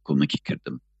هات کۆمەکی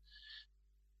کردم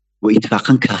و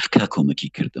ئیتفاقاً کافکا کۆمەکی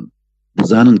کردم.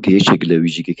 دەزانن کە یەکێک لە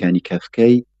ویژگەکانی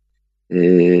کافکای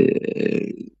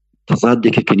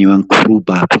تەزادێکە کە نێوان کوڕ و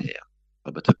باب هەیە.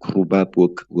 البەتە کوڕ و باب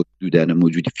وەک دوودانە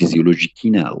موجودی فیزیۆلۆژیکی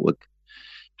نا، وەک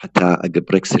حتا ئەگە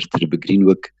بڕێک سرتر بگرین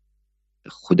وەک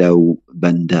خدا و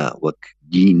بەندە، وەک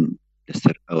دین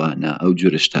لەسەر ئەوانە، ئەو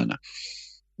جۆرە شتانە.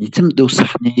 دیتم دەو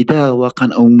سەحنەیەدا واقعاً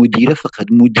ئەو مدیرە فقط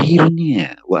مدیر نییە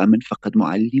و ئەمن فقط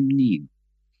معلم نیم.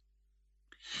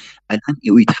 ئەلان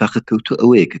ئەو ئیتفاقە کەوتو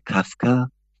ئەوەیە کە کافکا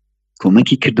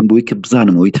کۆمەکی کردم بۆی کە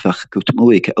بزانم ئەو ئیتفاقە کەوتم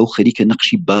ئەوەیە کە ئەو خەریکە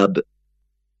نەقشی باب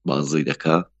بازی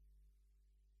دەکا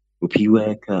و پێی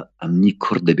وایە کە ئەمنی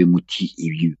کوڕ دەبێ موتی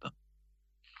ئیوی بم.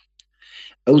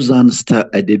 ئەو زانستە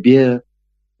ئەدەبێ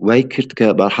وای کرد کە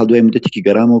بەحاڵ دوای مدەتێکی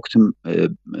گەرامەوە وتم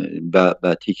با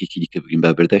تێکێکی دیکە بگرین، با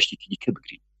بەرداشتێکی دیکە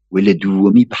بگرین. و لە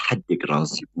دووەمی بە حەدێک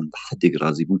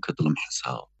ڕازی بووم کە دڵم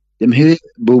حەساوە. دەمهوێت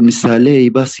بۆ میسالەی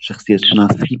باسی شخصیت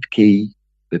شناسی بکەی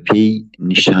بە پێی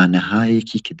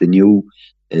نیشانەهایەکی کە دەنێو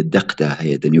دەقدا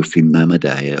هەیە، دەنێو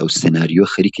فیلمنامەدا هەیە. ئەو سناریۆ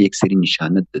خەریکە یەکسەری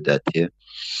نیشانەت دەداتێ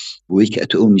بۆی کە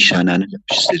ئەتو ئەو نیشانانە لە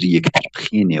پشتسەری یەکتر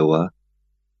بخێنێەوە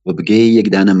و بگەیە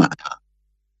یەکدانە معنە،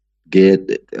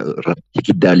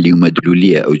 ڕێکی دالی و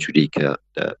مەدلولیە ئەو جوری کە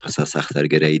پەسا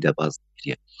ساختارگەراییدا باز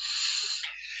دەکرێت.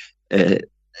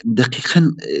 دقیقاً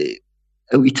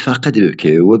ئەو ئیتفاقە دەبێ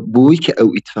بکەوێ، بۆی کە ئەو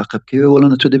ئیتفاقە بکەوێ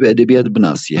وەڵەنە تۆ دەبێ ئەدەبیات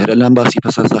بناسی. هەر ئەلان باسی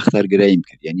پەسا ساختارگەراییم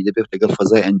کرد، یعنی دەبێت لەگەڵ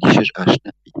فەزای ئەندیشەش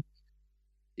ئاشنا بی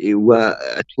و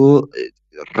تۆ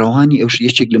ڕەوانی ئەوش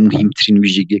یەکێک لە مهمترین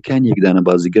ویژگیەکان یەکدانە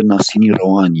بازیگەر ناسینی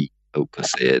ڕەوانی ئەو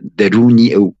کەسەیە، دەرونی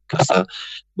ئەو کەسە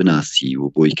بناسی و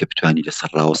بۆی کە بتوانی لەسەر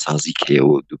ڕاوە سازی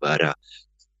کەیەوە دووبارە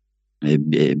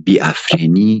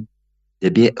بیئافرێنی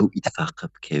دەبێ ئەو ئیتفاقە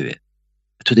بکەوێ.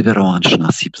 تۆ دەبێ ڕەوان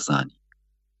شناسی بزانی.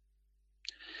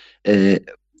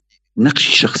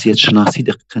 نەقشی شخصیت شناسی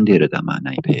دقیقاً لێرەدا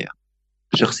مانای پێیە.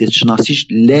 شخصیت شناسیش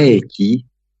لایەکی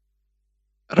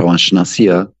ڕەوان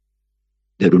شناسیە،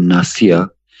 دەرون ناسیە،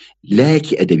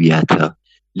 لایەکی ئەدەبیاتە،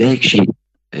 لایەکشی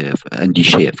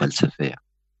ئەندیشەیە، فەلسەفەیە.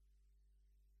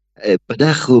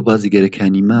 بەداخەوە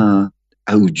بازیگەرەکانی ما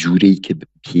ئەو جوورەی کە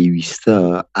پێویستە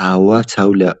ئاوا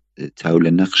تاو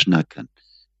لە نەقش ناکەن،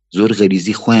 زۆر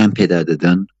غەریزی خۆیان پێدا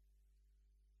دەدەن،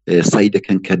 سای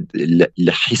دەکەن کە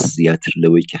لە حیس زیاتر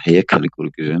لەوەی کە هەیە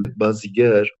کەلگۆڵگرن.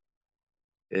 بازیگەر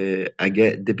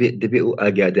دەبێ ئەو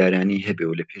ئاگادارانی هەبێ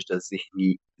و لە پێشدا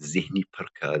زێهنی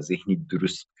پڕکە، زێهنی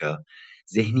دروست بکە،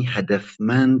 زێهنی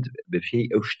هەدەفمەند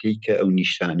بەپێی ئەو شتەی کە ئەو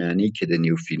نیشانانەی کە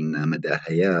دەنێو فیلمنامەدا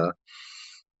هەیە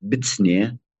بچنێ.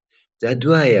 جا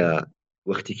دوایە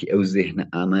وەختێکی ئەو زێهنە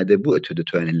ئامادە بووە تۆ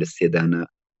دەتوانێت لە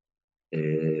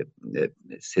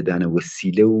سێدانە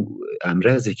وەسیلە و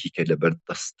ئامرازێکی کە لە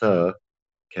بەردەستە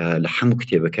کە لە هەموو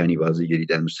کتێبەکانی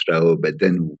بازیگەریدا نووسراوە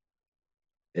بەدەن و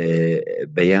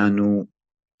بەیان و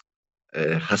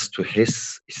هەست و حس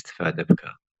ئیستفادە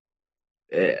بکە.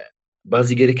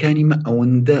 بازیگەرەکانی مە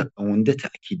ئەوەندە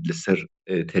تاکید لەسەر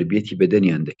تربیەتی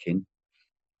بەدەنیان دەکەین،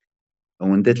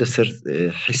 ئەوەندە لەسەر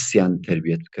حسیان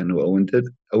تربیەت بکەن و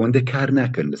ئەوەندە کار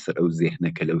ناکەن لەسەر ئەو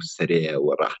زێهنەکە لەو سەرەیە و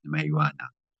ڕاهنماییوانە.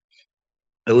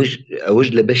 ئەوەش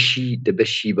لە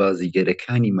بەشی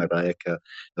بازیگەرەکانی مەڕایەکە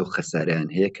ئەو خەساریان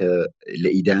هەیە کە لە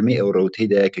ئیدامەی ئەو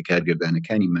ڕەوتەیدایە کە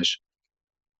کارگردانەکانی مەش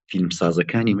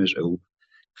فیلمسازەکانی مەش ئەو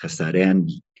خەساریان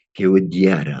پێوە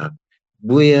دیارە.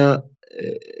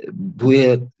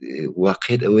 بۆیە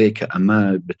واقعیت ئەوەیە کە ئەمە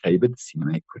بە تایبەت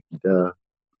سینەمای کوردیدا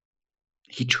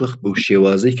هیچ وەخت بەو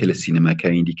شێوازەی کە لە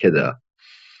سینەماکانی دیکەدا،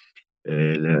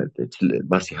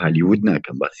 باسی هالیوود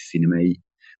ناکەم، باسی سینەمای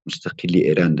مستەقیلی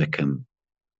ئێران دەکەم،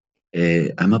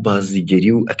 ئەمە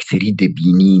بازیگەری و ئەکتەری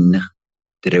دەبینین،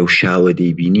 درەوشاوە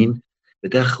دەیبینین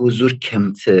بەداخەوە زۆر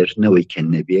کەمتر نەوەی کە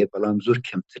نەبێ بەڵام زۆر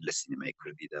کەمتر لە سینەمای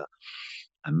کوردیدا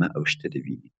ئەمە ئەو شتە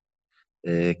دەبینی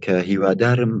کە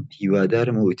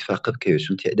هیوادارم و اتفاقە بکەوێت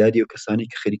چون تێدادی و کەسانی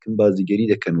کە خەریکن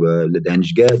بازیگەری دەکەن و لە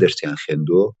دانیشگا دەرسیان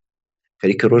خوێندووە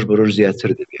خەریکە ڕۆژ بە ڕۆژ زیاتر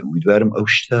دەبێت امیدوارم ئەو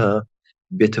شتە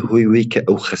بێتە هۆی وەی کە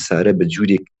ئەو خەسارە بە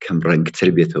جوورێک کەم ڕەنگتر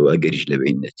بێتەوە ئەگەریش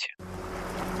لەبین نەچێت.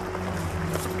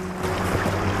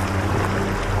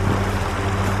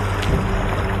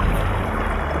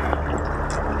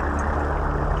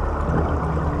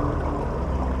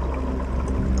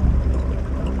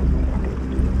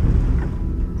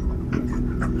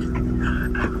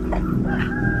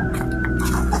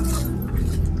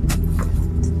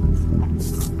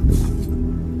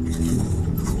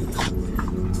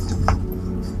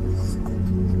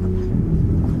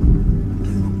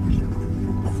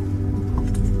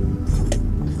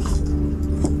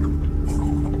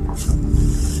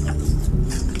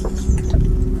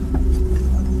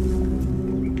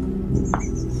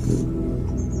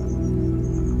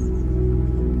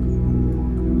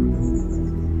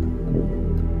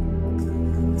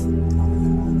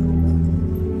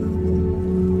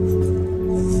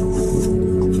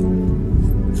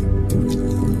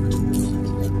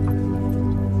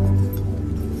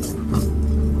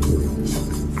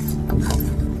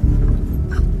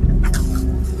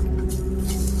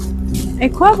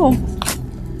 ئەیکوا بوو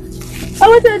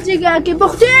ئەوەتە جێگاکەی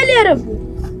بەختەیە لێرە بوو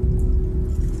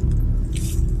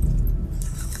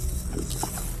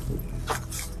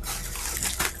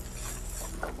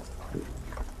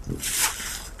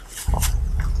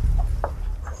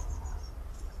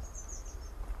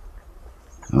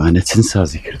ئەوانە چەند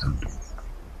سازی کردوون؟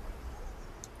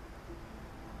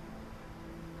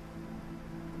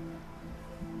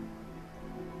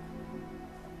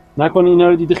 نکنی اینا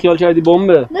رو دیدی خیال کردی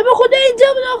بمبه؟ نه به خدا اینجا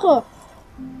بود آقا.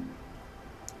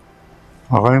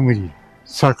 آقای مدیر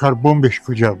سرکار بمبش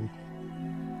کجا بود؟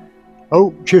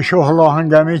 او چه الله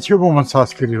هنگامی چه بومن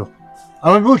ساز کردو؟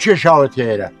 اما بو چه شاوتی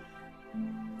ایره؟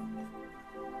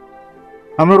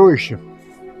 اما رویشم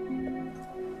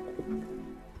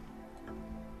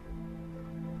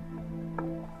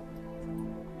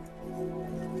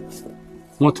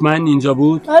مطمئن اینجا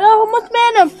بود؟ آره آقا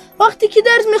مطمئنم. وقتی که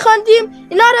درس میخواندیم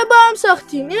اینا رو با هم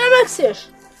ساختیم. اینا مکسش.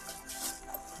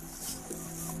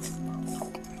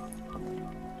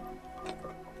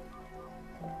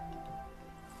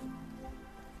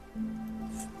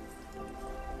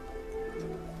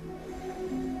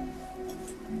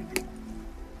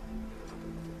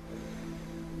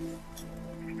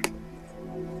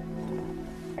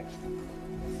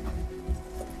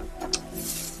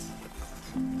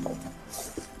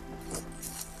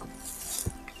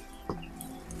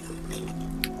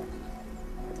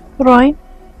 روی؟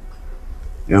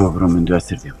 یا برو من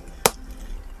دواتر دیم.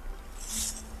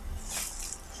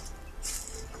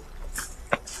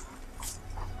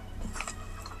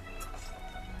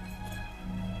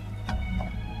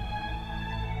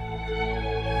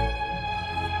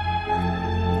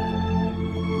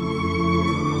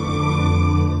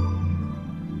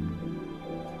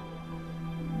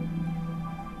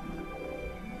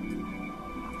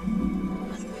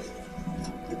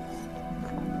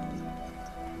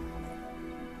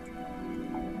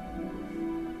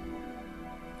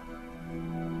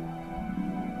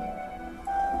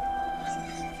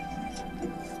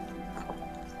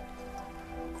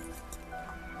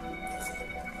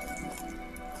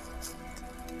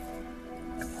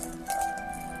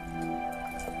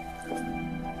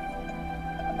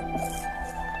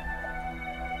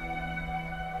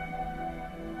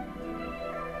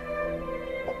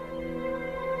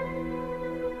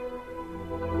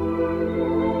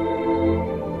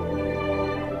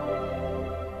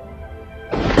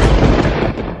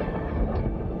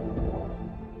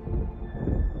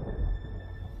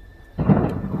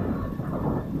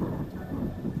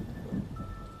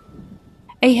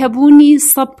 ئەی هەبوونی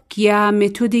سەبک یا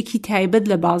مێتۆدێکی تایبەت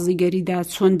لە بازیگەریدا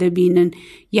چۆن دەبینن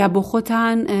یا بۆ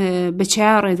خۆتان بە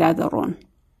چیا ڕێدا دەڕۆن؟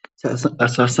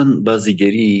 ئەساسەن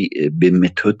بازیگەری بێ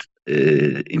مێتۆد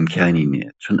ئیمکانی نییە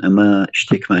چون ئەمە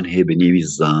شتێکمان هەیە بە نێوی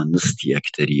زانستی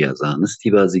ئەکتەری یا زانستی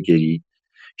بازیگەری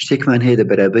شتێکمان هەیە لە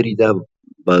بەرابەریدا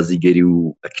بازیگەری و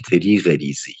ئەکتەری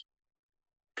غەریزی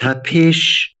تا پێش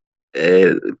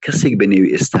کەسێک بە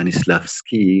نێوی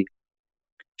ئێستانیسلافسکی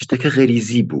شتەکە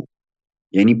غەریزی بوو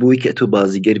یعنی بۆی کە تۆ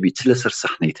بازیگەر بیت لەسەر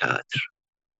سەحنەی تەئاتر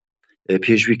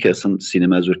پێشوی کە ئەسڵ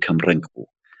سینەما زۆر کەم ڕەنگ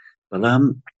بوو بەڵام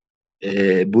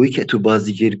بۆی کە تۆ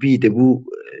بازیگەر بی دەبوو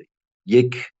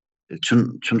یەک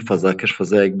چون فەزاکەش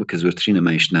فەزایەک بوو کە زۆرترین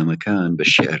نمایشنامەکان بە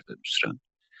شێعر دەنووسران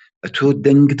ئەتۆ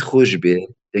دەنگت خۆش بێ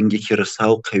دەنگێکی ڕەسا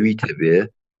و قەویتە بێ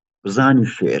بزانی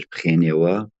شعر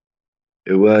بخێنێەوە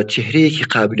و چهرەیەکی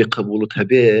قابلی قبولت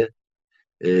هەبێ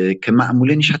کە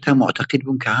معمولەنیش هەتا معتەقید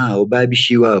بوون کە و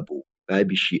بابیشی وا بوو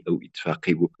بابیشی ئەو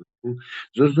ئیتفاقی بوو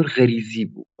زۆر زۆر غەریزی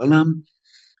بوو بەڵام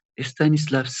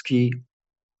ئێستانیسلافسکی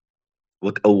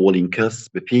وەک ئەوڵین کەس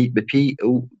بەپێی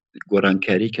ئەو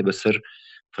گۆڕانکاری کە بەسەر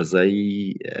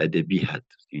فەزایی ئەدەبی هات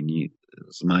ینی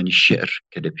زمانی شعر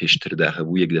کە لە پێشتردا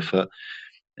هەبوو یەک دەفە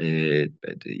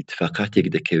ئیتفاقاتێک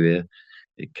دەکەوێ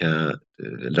کە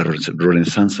لە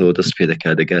ڕۆنسانسەوە دەست پێ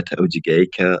دەکات دەگاتە ئەو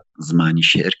جگایی کە زمانی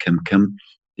شعر کەم کەم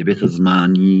دەبێتە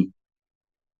زمانی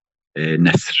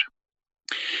نەسر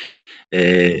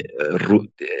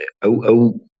ئەو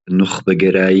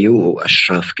نخبەگەرایی و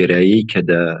ئەشرافگەرایی کە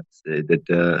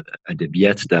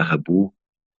ئەدەبیاتدا هەبوو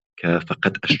کە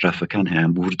فقط ئەشرافەکان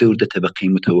هەیان بوردە وردە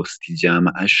تەبەقەی متەوەستی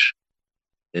جامعەش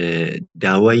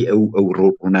داوای ئەو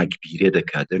ڕۆناگبیرێ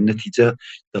دەکات دەرنەتیجە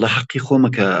دەڵا حەقی خۆمە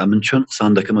کە من چۆن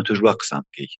قسان دەکەمە تۆش وا قسان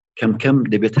بکەی کەم کەم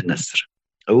دەبێتە نەسر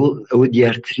ئەوە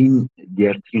دیارترین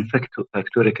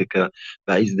فاکتۆرێکە کە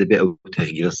باعیس دەبێت ئەو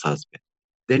تەغییرە ساز بێت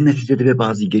دەرنەتیجە دەبێت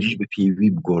بازیگەریش بە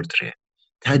پێوی بگۆڕدرێ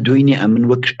تا دوێنێ ئەمن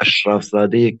وەک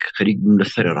ئەشرافزادەیەک خەریک بووم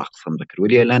لەسەر ڕاقسم دەکرد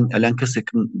وەلی ئەلان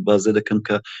کەسێکم بازە دەکەم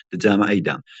کە لە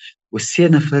جامعەیدام و 3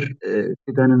 نەفەر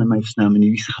پێدانە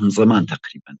نەمایشنامەنویس هەمزەمان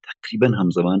تقریبا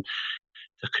هەمزەمان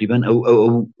تقریبا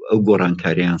ئەو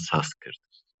گۆڕانکاریان ساز کرد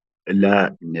لە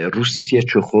رووسیا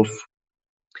چۆخۆف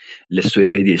لە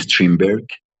سوێدی سترینبرگ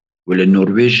و لە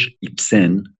نۆروێژ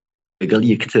ئیبسن لەگەڵ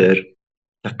یەکتر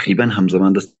تقریبا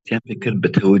هەمزەمان دەستیان پێ کرد بە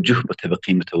تەوەجوه بە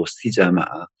تەبەقەی متەوەستی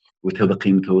جامعە و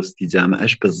تەبەقەی متەوەستی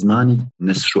جامعەش بە زمانی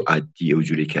نەسر و عادی ئەو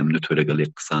جوورێک ئەمن تۆ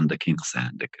لەگەڵی قسان دەکەین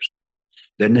قسەیان دەکرد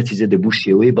دەرنەتیجە دەبوو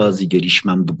شێوەی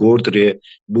بازیگەریشمان بگۆڕدرێ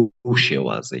بۆ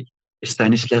شێوازەی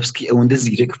ئێستانیسلافسکی ئەوەندە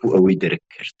زیرەک بوو ئەوەی دەرک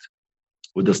کرد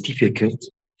و دەستی پێ کرد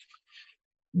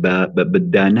بە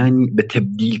دانانی بە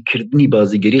تەبدیلکردنی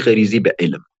بازیگەری غەریزی بە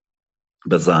عیلم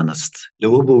بە زانست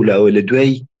لەوە بۆ ولاوە لە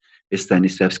دوای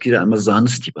ئێستانیسلافسکیدا ئەمە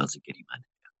زانستی بازیگەریمان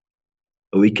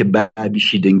ئەوەی کە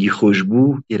بابیشی دەنگی خۆش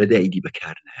بوو ئێرەدا ئیدی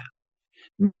بەکار نایە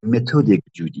مێتۆدێک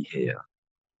جوودی هەیە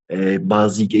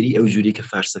بازیگەری ئەو جووری کە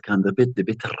فارسەکان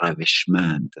دەبێت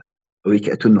ڕاوێشماند ئەوەی کە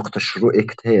ئەتۆ نقطە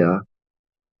شڕۆئێک هەیە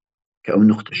کە ئەو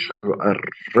نقطە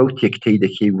ڕەوتێک تێی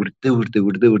دەکەی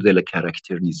وردە لە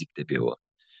کاراکتێر نزیک دەبێەوە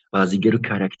بازیگەر و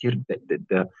کاراکتێر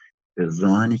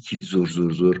زمانێکی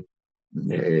زۆر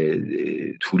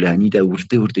توولانیدا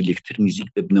وردە یەکتر نزیک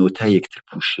دەبنەوە تا یەکتر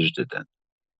پوشش دەدەن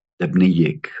دەبنە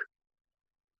یەک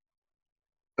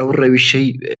ئەو ڕەویشەی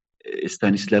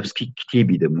ئێستانیسلافسکی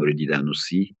کتێبی دەموردی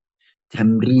دانووسی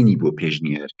تەمرینی بۆ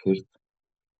پێشنیار کرد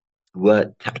و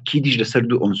تاکیدیش لەسەر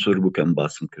دوو ئۆنسۆر بوو کەم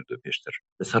باسم کردو پێشتر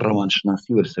لەسەر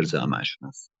ڕەوانشناسی و لەسەر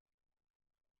جامعەشناسی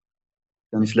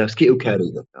ئێستانیسلافسکی ئەو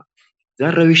کارەی دەکات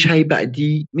زار ڕەویش های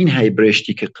بعدی من های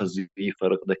برشتی کە قەزوی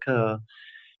فەرق دەکا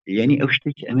یعنی ئەو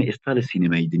شتێکی ئەمە ئێستا لە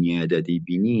سینەمای دنیادا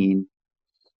دەیبینین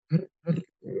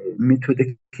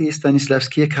مێتۆدەکەی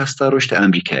ئێستانیسلافسکیە کاستا ڕۆشتە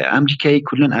ئەمریکایی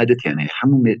کولەن عادەتیان هەیە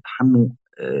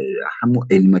هەموو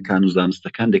عیلمەکان و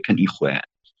زانستەکان دەکەن ئی خۆیان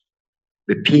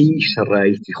بە پێی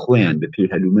شەڕایەتی خۆیان بە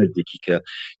پێی هەلومەردێکی کە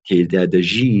تێدا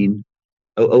دەژین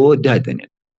ئەوە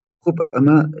دادەنێت خۆ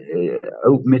ئەمە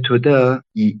ئەو مێتۆدا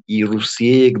ئی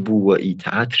رووسیەیەک بوو و ئی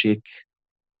تەعاترێک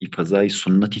ئی فەزای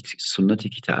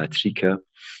سنەتێکی تەعاتری کە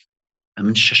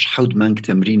ئەمن 6-7 مانگ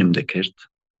تەمرینم دەکرد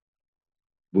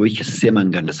بۆی کە 3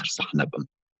 مانگان لەسەر سەحنە بم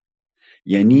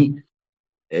یعنی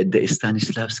دە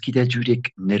ئێستانیسلافسکیدا جوورێک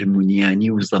نەرمونیانی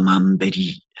و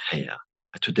زەمانبەری هەیە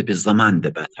ئەتۆ دەبێت زەمان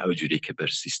دەبات ئەو جوورێکە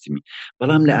بەر سیستمی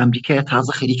بەڵام لە ئەمریکایە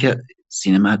تازە خەریکە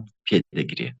سینەمات پێ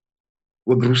دەگرێ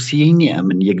وەک رووسیەی نییە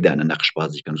من یەکدانە نەقش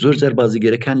بازی بکەم زۆر جار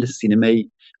بازیگەرەکان لە سینەمای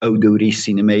ئەو دەورەی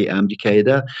سینەمای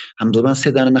ئەمریکایدا هەمزەمان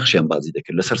 3 دانە نەخشیان بازی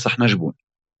دەکرد لەسەر سەحنەش بوون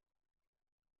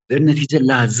دەرنەتیجە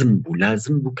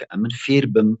لازم بوو کە ئەمن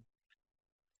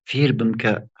فێر بم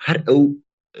کە هەر ئەو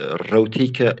ڕەوتەی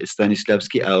کە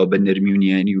ئێستانیسلافسکی ئاوە بە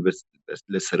نەرمیونیانی و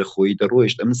لەسەر خۆی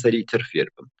دەڕۆیشت ئەمن سەریتر فێر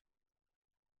بم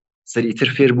سەریتر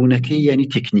فێربوونەکەی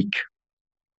ینی تەکنیک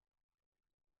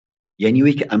یعنی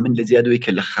وەی کە ئەمن لە زیادەوەی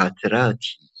کە لە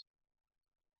خاتراتی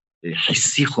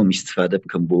حسی خۆم ئیستفادە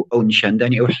بکەم بۆ ئەو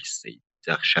نیشاندانی ئەو حسی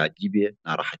جاخ شادی بێ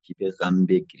ناڕەحەتی بێ غەم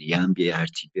بێ گریان بێ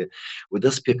هەرچی بێ و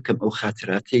دەست پێ بکەم ئەو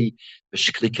خاتراتەی بە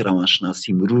شکلێکی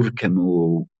ڕەوانشناسی مرور کەمەوە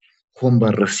و خۆم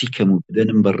بەڕەسی کەم و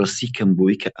بدەنم بەڕەسی کەم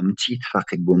بۆی کە ئەم چی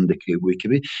اتفاقێک بۆم دەکرێت بۆی کە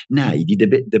بێ نایدی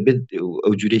دەبێت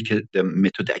ئەو جوورەی کە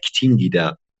مێتۆدە ئەکتین دیدا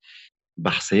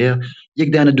بەحسەیە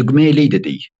یەکدانە دوگمەیە لی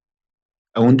دەدەی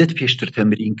ئەوەندەت پێشتر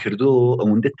تەمرین کردو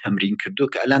ئەوەندە تەمرین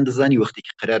کردو کە ئەلان دەزانی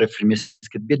وەختێکی قرارە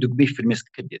فرمێسکت بێ دوگمەی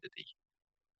فرمێسکت لێ دەدەی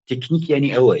تەکنیک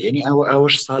ینی ئەوە ینی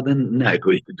ئەوەش سادن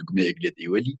ناگۆی کە دوگمەیەک لێ دەی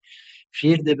وەلی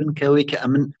فێر دەبن کەوەی کە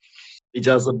ئەمن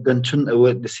ئیجازە بدەن چون ئەوە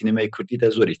لە سینەمای کوردیدا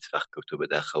زۆر اتفاق کەوتو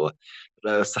بەداخەوە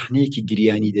سەحنەیەکی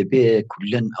گریانی دەبێ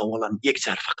کولەن ئەوەڵان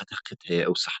یەکجار فقط قت هەیە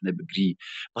ئەو سەحنە بگری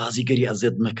بازیگەری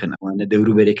ئەزێت مەکەن ئەوانە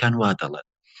دەوروبەرەکان وا دەڵێن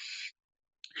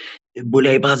بۆ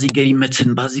لای بازیگەری مەچن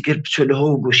بازیگەر بچۆ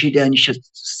لەهەوە گۆشەی دانیشە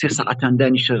 3 سەعاتان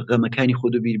دانیشە غەمەکانی خۆ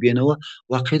بیر بێنەوە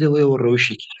واقعیدەوەیەوە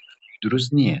ڕەوشێکی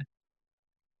دروست نییە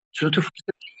چۆن تۆ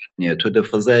نییە تۆ دە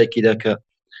فەزایەکیدا کە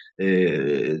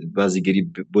بازیگەری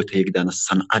بۆ تەیەکدانە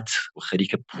سەنعەت و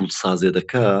خەریکە پول سازێ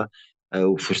دەکا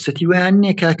و فرسەتی وایان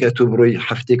نییە کاکە تۆ بڕۆی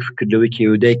هەفتێک فکردەوەی کە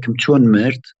دایکم چۆن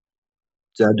مرد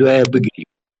جا دوایە بگری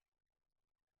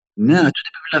نا تۆ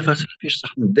لە فەرسە پێش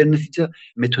سەحنە دەرنەتیجە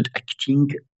مێتۆد ئەکتینگ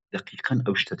دقیقاً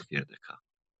ئەو شتت فێر دەکا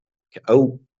کە ئەو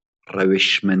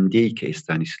ڕەوێشمەندەی کە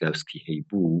ئێستانیسلاوسکی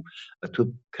هەیبوو ئەتۆ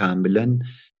کاملەن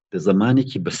لە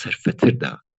زەمانێکی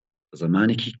بەسەرفەتردا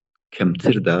زەمانێکی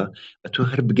کەمتردا ئەتۆ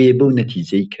هەر بگەیە بەو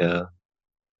نەتیجەی کە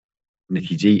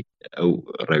نەتیجەی ئەو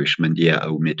ڕەوێشمەندیە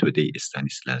ئەو مێتۆدەی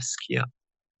ئێستانیسلاوسکیە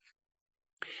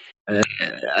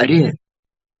ئەرێ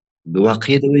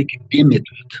واقعیدەوەی کە بێ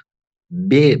مێتۆد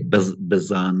بێ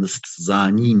بەزانست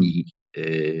زانینی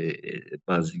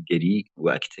بازیگەری و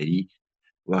ئەکتەری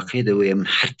واقعیدەوەیە من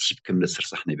هەرچی بکەم لەسەر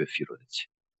سەحنەی بە فیرۆ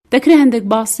دەچێت دەکرێت هەندێک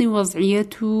باسی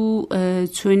وەزعیەت و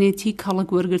چۆنێتی کەڵک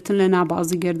وەرگرتن لە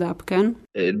نابازیگەردا بکەن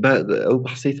ئەو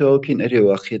بەحسەیتەوە بکەین ئەرێ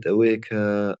واقعیت ئەوەیە کە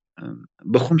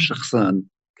بەخۆم شەخسان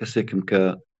کەسێکم کە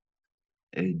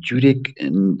جورێک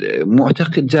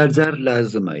معتەقد جارجار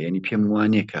لازمە یعنی پێم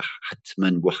وانێ کە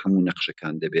حتمەن بۆ هەموو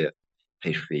نەخشەکان دەبێ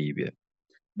حیرفەیی بێ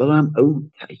بەڵام ئەو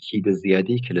تاکیدە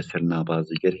زیادەی کە لەسەر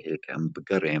نابازیگەر هەیە کە ئەم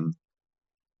بگەڕێم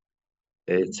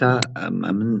تا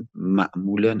من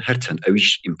معمولاً هەرچەند ئەویش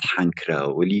ئیمتحان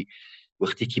کراوە وەلی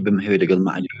وەختێکی بم هەوێ لەگەڵ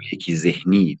معلولێکی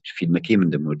ذهنی فیلمەکەی من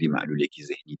دەموردی معلولێکی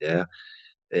ذهنیدا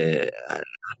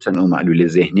هەرچەند ئەو معلولێ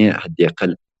ذهنیە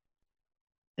حدێقەل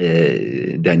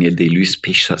دانیێل دەی لویس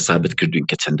پێش سابت کردوین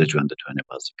کە چەندە جوان دەتوانێت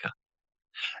بازیکە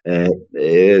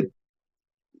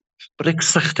بڕێک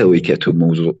سەختەوەی کە تۆ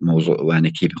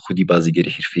مۆزوعوانەکەی خودی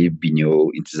بازیگەری حرفەیی ببینەوە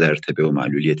و ئینتزارتە بێ و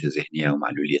معلولیەتە ذهنیە و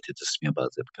معلولیەتە جسمیە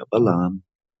بازە بکە بەڵام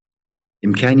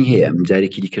ئیمکانی هەیە من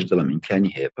جارێکی دیکەش دەڵام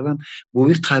ئیمکانی هەیە بەڵام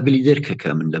بۆی قابلی دەرکەکە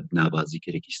من لە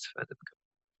نابازیگەرێکی استفادە بکەم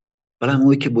بەڵام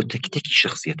ئەوەی کە بۆ تەکتێکی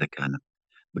شخصیەتەکانم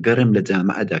بگەڕم لە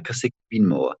جامعەدا کەسێک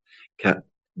بینمەوە کە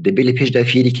دەبێت لە پێشدا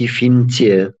فێرێکی فیلم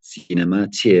چیە سینەما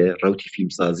چیە ڕوتی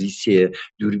فیلمسازی چیە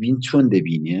دووربین چۆن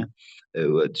دەبینێ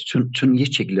چون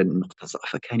یەکێک لە نقطە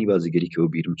زەعفەکانی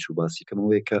بازیگەریکەوە بیرم چوو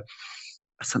باسیکەمەوەیە کە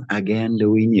ئەسەن ئاگایان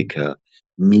لەوەی نییە کە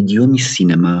میدیۆمی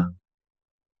سینەما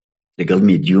لەگەڵ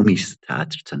میدیۆمی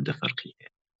تئاتر چەندە فەرقی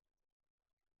هەیە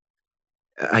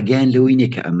ئاگایان لەوەی نییە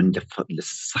کە ئەمن لە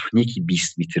سەحنێکی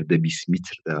 20 میتر دە 20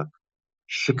 میتردا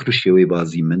شکل و شێوەی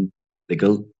بازی من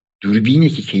لەگەڵ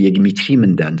دووربینێکی کە 1 میتری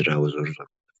من دانراوە زۆر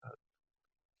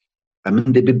ئەمن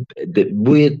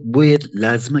بۆیە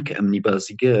لازمە کە ئەمنی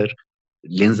بازیگەر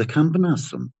لێنزەکان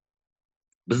بناسم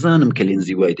بزانم کە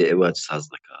لێنزی وای دە ئێوات ساز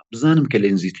دەکا بزانم کە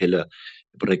لێنزی تێلە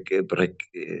بڕێک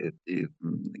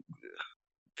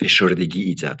فێشۆردەگی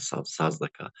ئیجاد ساز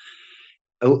دەکا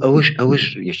ئەوەش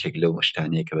یەکێک لەو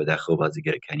شتانەیە کە بەداخەوە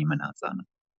بازیگەرەکانی من نازانم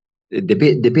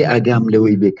دەبێ ئاگام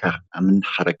لەوەی بێکە ئەمن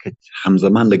حرەکەت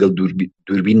هەمزەمان لەگەڵ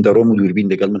دووربین دەڕۆم و دووربین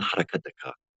لەگەڵ من حرەکەت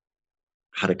دەکا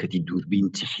حرەکەتی دووربین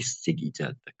چ حیسێکی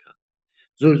ایجاد دەکا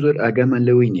زۆر ئاگامان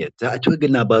لەوەی نییە تا ئەتۆ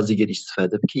گەل نابازیگەری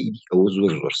استفادە بکەی ئەوە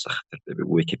زۆر سەختتر دەبێت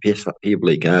بۆی کە پێ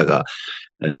بڵێ کاغا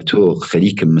تۆ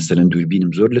خەریکم مەسەرەن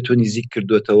دووربینم زۆر لە تۆ نزیک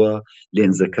کردوێتەوە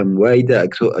لێنزەکەم وایدا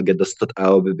ئەکتۆ ئەگە دەستت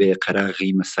ئاوە ببێ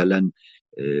قەراغی مەسەلەن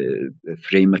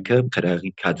فرەیمەکە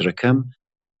قەراغی کادرەکەم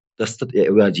دەستت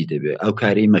ئێواجی دەبێت ئەو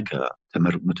کارەی مەکە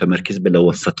متەمەرکز بە لە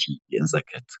وەسەتی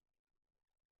لێنزەکەت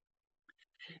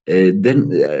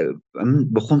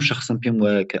بخۆم شخصم پێم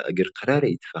وایە کە ئەگەر قرارە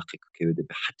ئیتفاقی بکەوێت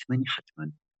دەبێت حتمەنی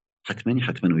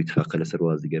و ئیتفاقە لەسەر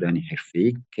وازیگەرانی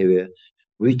حرفەیەک بکەوێ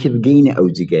وی کە بگەینە ئەو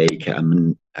جگایی کە ئەمن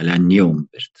ئەلان نیێوم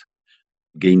برد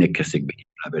بگەینە کەسێک بین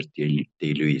رابرت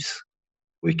دەی لویس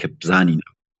وی کە بزانین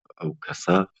ئەو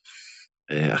کەسە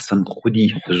ئەسەن خودی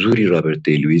حزوری رابرت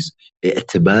دەی لویس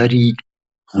ئێعتباری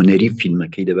هونەری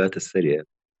فیلمەکەی دەباتە سەرێ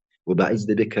و باعث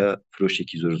دەبێت کە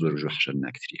فرۆشێکی زۆر جوحشە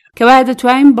ناکتری کەوایە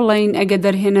دەتوانین بڵین ئەگە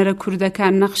دەرهێنەرە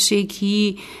کوردەکان نەخشێکی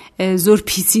زۆر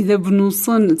پیچیدە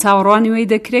بنووسن چاوەڕوانی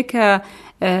وەی دەکرێت کە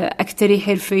ئەکتەری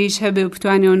حرفەیش هەبێ و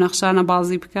بتوانێت و نەخشانە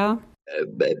بازی بکە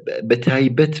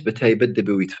بەتایبەت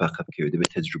دەبێت و ئیتفاقە بکەوێت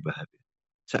دەبێت تەجروبە هەبێت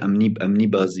چە ئەمنی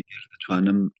بازیگەر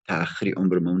دەتوانم تا ئاخری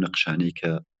عمرمە و نەقشانەی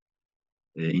کە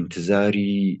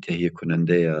انتظاری تهیه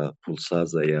کننده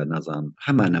پولسازە یا نازانم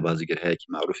هەمانە بازیگەر هەیەکی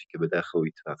معروفی کە بەداخەوە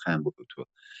ئیتفاقیان بۆ کەوتووە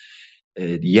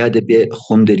یا دەبێ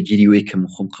خۆم دەرگیری وەی کەم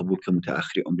خۆم قبول کەم تا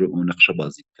ئاخری عمرم ئەو نەخشە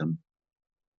بازی بکەم،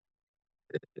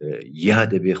 یا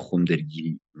دەبێ خۆم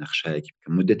دەرگیری نەخشایەکی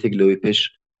بکەم. مدەتێک لەوەی پێش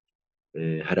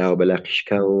هەراوە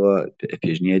بەلاقیشکاوەوە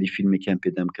پێشنیاری فیلمێکیان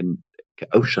پێدام کە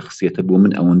ئەو شخصیەتە بۆ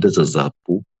من ئەوەندە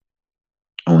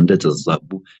جەزاب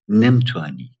بوو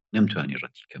نەمتوانی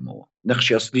ڕەتیکەمەوە.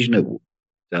 نەخشی ئەسلیش نەبوو،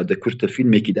 دەکورتە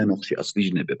فیلمێکی دا نەخشی ئەسلیش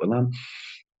نەبێ،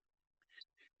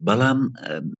 بەڵام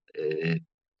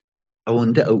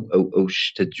ئەوەندە ئەو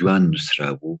شتە جوان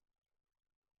نووسرا بوو،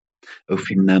 ئەو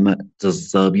فیلمنامە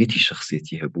جەزابیەتی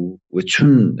شخصیەتی هەبوو و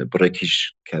چون بڕێکیش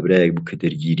کابرایەک بوو کە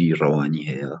دەرگیری ڕەوانی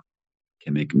هەیە،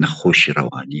 کەمێک نەخۆشی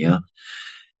ڕەوانیە،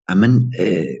 ئەمن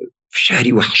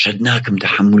فشاری وەحشەتناکم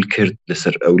تەحمل کرد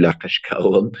لەسەر ئەو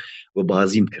لاقەشکاوەم و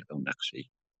بازیم کرد ئەو نەخشەی.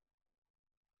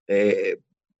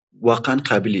 واقعاً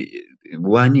قابلی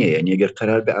وانە، یعنی ئەگەر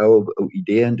قەرار بە ئەو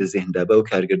ئیدەیان لە زێهندا و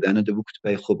کارگردانە دەبوو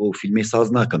کتپای خۆ بە و فیلمی ساز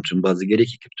ناکەم، چون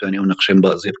بازیگەرێکی کە بتوانێ ئەو نەخشەم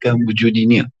بازی بکەم وجودی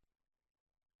نییە.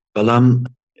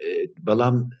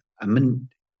 بەڵام ئەمن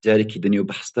جارێکی دنیا و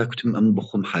بەحستا کوتم ئەم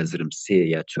بخۆم حازرم 3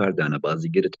 یا 4 دانە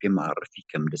بازیگەرت پێ معرفی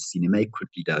کەم لە سینەمای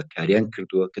کوردیدا کاریان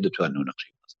کردووە کە دەتوانن ئەو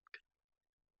نەخشەی باز بکەن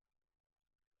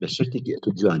بە شەرتێکی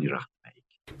ئەتو جوانی ڕاهنمایی.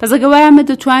 بەزەگەوایمە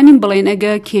دەتوانین بڵێن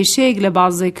ئەگە کێشەیەک لە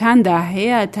بازیەکاندا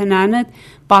هەیە تەنانەت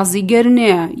بازیگەر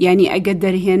نییە، یعنی ئەگە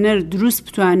دەرهێنەر دروست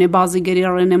بتوانێ بازیگەری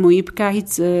ڕێنەمۆیی بکە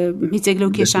هیچێک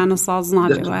لەو کێشانە ساز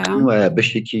نابێ. وایە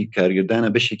بەشێکی کارگردانە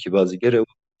بەشێکی بازیگەرە.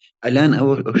 ئەلان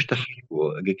ئەوە شتە حەق بووە،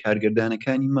 ئەگە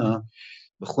کارگردانەکانی ما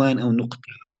بخۆیان ئەو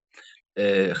نقطە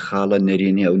خاڵە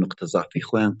نەرێنی ئەو نقطە زعفی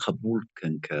خۆیان قبول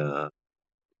بکەن کە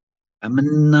ئەمن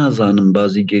نازانم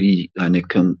بازیگەری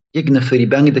دانەکەم یەک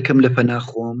نەفەری بانگی دەکەم لە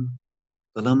پەناخۆم،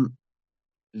 بەڵام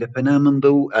لە پەنا من بە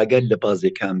و ئاگەر لە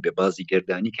بازیەکان بێ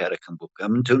بازیگەردانی کارەکەم بۆ بکە.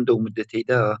 من تۆم دە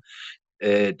مدەتەیدا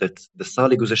دە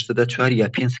ساڵی گوزەشتەدا 4 یا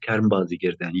 5 کارم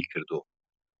بازیگەردانی کردو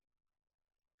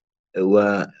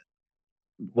و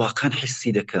واقعاً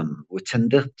حسی دەکەم و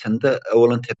چەندە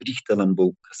ئەوڵەن تەبریک دەڵم بۆ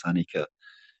کەسانی کە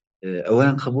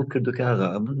ئەویان قبول کردو کە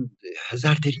ئاغا من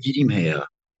 1000 دەرگیریم هەیە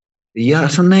یا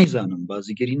ئەسڵ نایزانم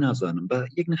بازیگەری نازانم، بە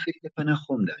یەک نەفەری لە پەنا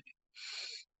خۆم دانێ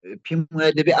پێم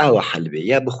وایە دەبێ ئاوا حەل بێ،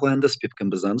 یا بخۆیان دەست پێ بکەم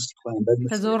بزانستی خۆیان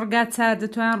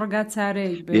دەتوان ڕگات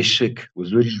چارەیەک بێشک و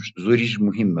زۆریش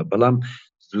مهمە. بەڵام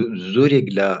زۆرێک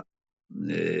لە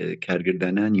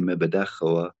کارگردانانی مە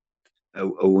بەداخەوە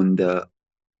ئەوەندە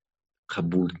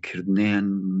قبولکردنیان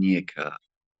نییە کە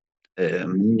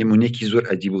نمونێکی زۆر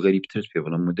عەجیب و غەریبتر پێ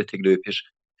بڵام مدەتێک لەوێ پێش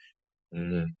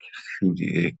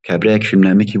کابرایەک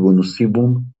فیلمنامێکی بۆ نووسی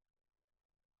بووم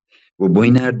و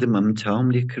بۆی ناردم ئەم چاوم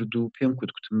لێ کرد و پێم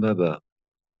کوتم بابە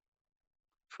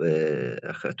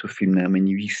تۆ فیلمنامە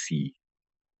نویسی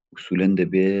وسولەن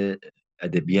دەبێ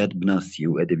ئەدەبیات بناسی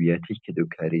و ئەدەبیاتی کە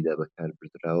دەوکاریدا بەکار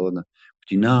بردراوە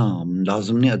وتی نام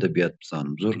لازم نیە ئەدەبیات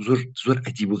بزانم. زۆر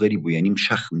عەجیب و غەریب بوو، یعنی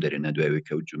شەخم دەرێنە دوایەوەی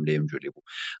کە ئەو جوملەیەم جوێ بوو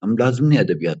ئەم لازم نیە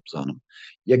ئەدەبیات بزانم.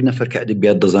 یەک نەفەر کە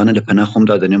ئەدەبیات دەزانە لە پەنا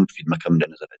خۆمدا دەنێم فیلمەکەم لە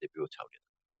نەزەر ئەدەبیەوە چاوێت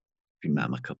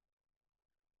فیلمنامەکەم.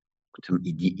 کوتم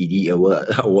ئیدی ئەوە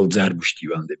ئەوڵ جار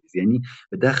پشتیوان دەبێت، یعنی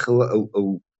بەداخەوە ئەو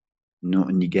نوع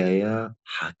نیگایە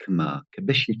حاکمە کە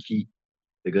بەشێکی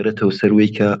دەگەڕێتەوە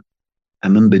سەروەی کە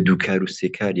ئەمن بە 2 کار و 3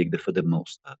 کار یەک دەفە دەبمە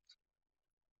ئوستاد،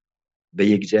 بە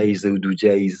 1 جایزە و 2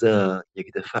 جایزە یەک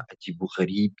دەفە عەجیب و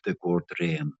غەریب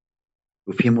دەگۆڕدرێم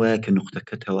و پێم وایە کە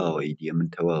نوقتەکە تەواوە، ئیدیە من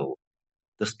تەواوە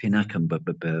دەست پێ ناکەم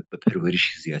بە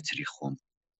پەروەریشی زیاتری خۆم.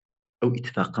 ئەو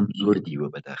ئیتفاقم زۆر دیوە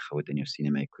بەداخەوە دەنێو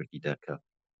سینەمای کوردیدا کە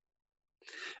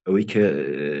ئەوەی کە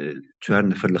 4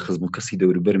 نەفەر لە خزم و کەسی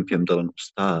دەوروبەرم پێم دەڵێن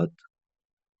ئوستاد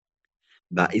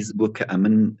باعث بووە کە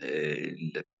ئەمن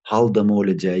هەڵدەمەوە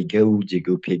لە جایگە و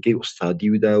جێگە و پێگەی ئوستادی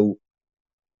ودا و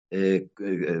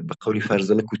بە قەولی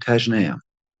فەرزەلە کوتاژ نەیە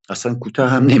ئەسان کوتا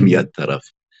هەم نێمیاد تەرەف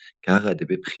کاغا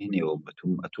دەبێ بخێنێەوە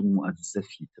ئەتوم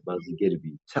موعەزەفی بازیگەر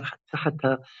بی چە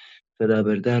حتا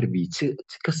بەرابەردار بی چ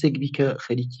کەسێک بی کە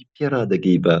خەریکی پێڕا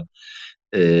دەگەی بە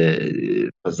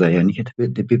فەزایانی کە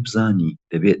دەبێ بزانی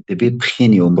دەبێ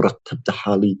بخێنێەوە مڕەتەب دە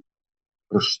حاڵی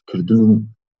ڕشتکردن و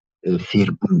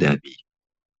فێربووندا بی.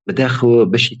 بەداخەوە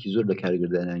بەشێکی زۆر لە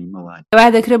کارگردانانی مەوان وا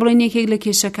دەکرێت بڵێن یەکێک لە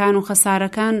کێشەکان و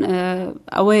خەسارەکان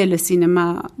ئەوەیە لە سینەما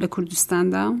لە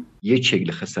کوردستاندا. یەکێک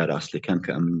لە خەسارە ئاسلەکان کە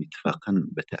ئەمن اتفاقاً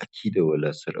بە تەئەکیدەوە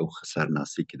لەسەر ئەو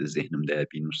خەسارناسی کە لە ذێهنمدا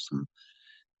بینووسم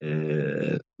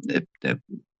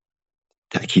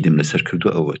تەئەکیدم لەسەر کردو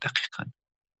ئەوە دەقیقاً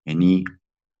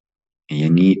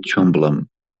یعنی چۆن بڵێم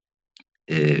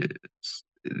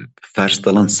فارس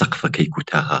دەڵێن سەقفەکەی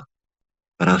کوتاها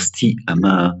بەڕاستی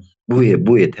ئەمە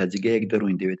بۆیە تا جگایەک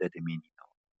دەڕۆین دەوێت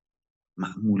دەمێنینەوە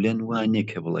معمولەن وانێ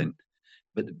کە بڵێن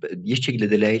یەکێک لە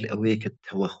دەلایل ئەوەیە کە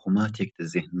تەوەخوماتێک لە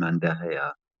ذێهنماندا هەیە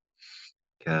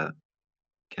کە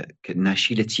کە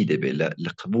ناشی لە چی دەبێت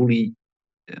لە قبوڵی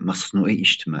مەصنوعی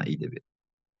ئیجتماعی دەبێت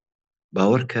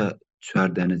باوەڕ کە 4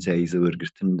 دانە جایزە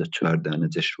وەرگرتن لە 4 دانە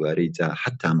جەشوارەی جا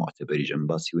حتا معتەبەریش ئەم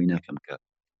باسی وی ناکەم کە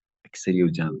ئەکسەری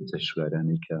و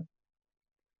جەشوارانەی کە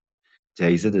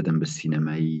جایزە دەدەن بە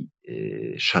سینەمایی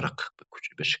شەرق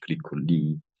بە شکلی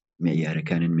کوردی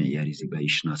معیارەکانن معیاری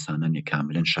زیبایی شناسانە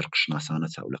کاملەن شەرق شناسانە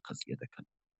چاو لە قەزیە دەکەن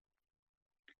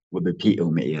و بە پێی ئەو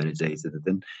معیارە جایزە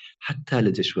دەدەن حتا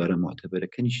لە جەشوارە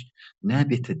معتەبەرەکەنیش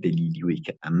نابێتە دەلیلی وەی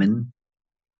کە ئەمن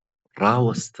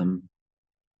ڕاوەستم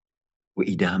و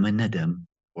ئیدامە نەدەم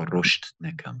و ڕۆشت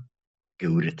نەکەم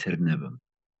گەورەتر نەبم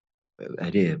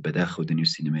ئەرێ بەداخەو دنیا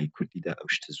و سینەمای کوردیدا ئەو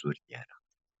شتە زۆر دیارە.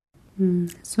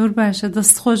 زۆر باشە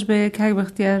دەست خۆش بێ کاک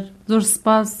بەختیار زۆر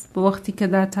سپاس بە وەختی کە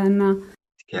داتاننا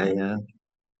تکایە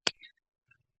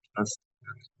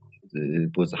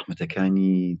بۆ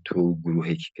زەحمەتەکانی تۆ و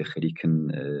گروهێکی کە خەریکن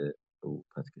ئەو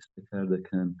پادکەستە کار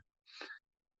دەکەن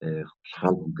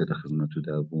خوشحاڵ بووم کە لە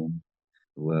خزمەتتودا بووم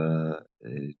و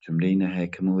جملەی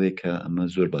نەهایەکەمەوەیە کە ئەمە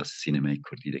زۆر باسی سینەمای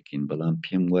کوردی دەکەین بەڵام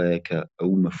پێم وایە کە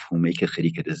ئەو مەفهومەی کە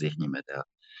خەریکە لە زێحنیمەدا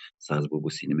ساز بۆ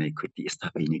سینەمای کوردی ئێستا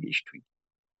پێی نەگەیشتووین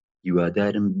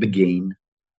هیوادارم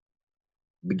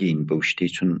بگەین بەو شتەی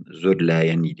چون زۆر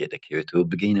لایەنی لێ دەکەوێتەوە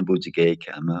بگەینە بۆ جگایە کە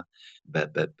ئەمە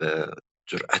بە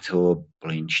جورئەتەوە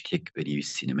بڵین شتێک بەریوی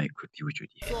سینەمای کوردی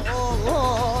وجودی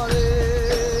هەیە.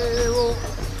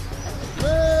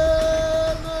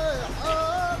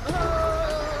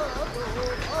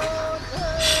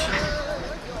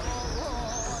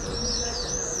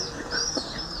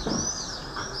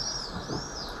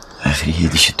 آخری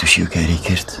هێدیشت تووشی و کاری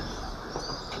کرد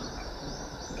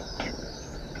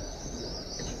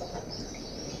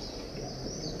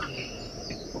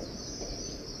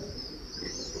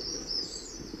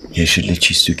هێشت لە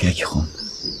چیست و کاکی خۆم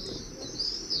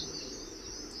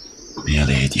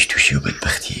میاڵێ هێدیش تووشی و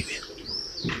بەدبەختی بێ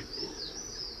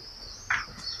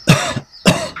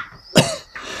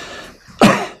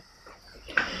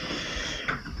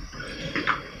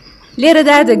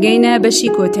لێرەدا دەگەینە بەشی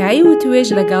کۆتایی و توێژ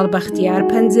لەگەڵ بەختیار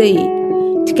پەنجەیی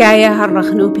تکایە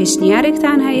هەڕەخن و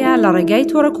پێشنیارێکتان هەیە لە ڕێگای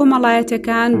تۆڕە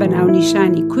کۆمەڵایەتەکان بە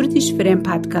ناونیشانی کوردیش فرێم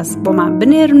پادکەست بۆمان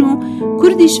بنێرن و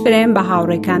کوردیش فرێم بە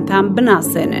هاوڕێکانتان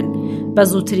بناسێنن بە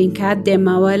زووترین کات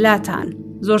دێمەوە لاتان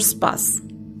زۆر سپاس.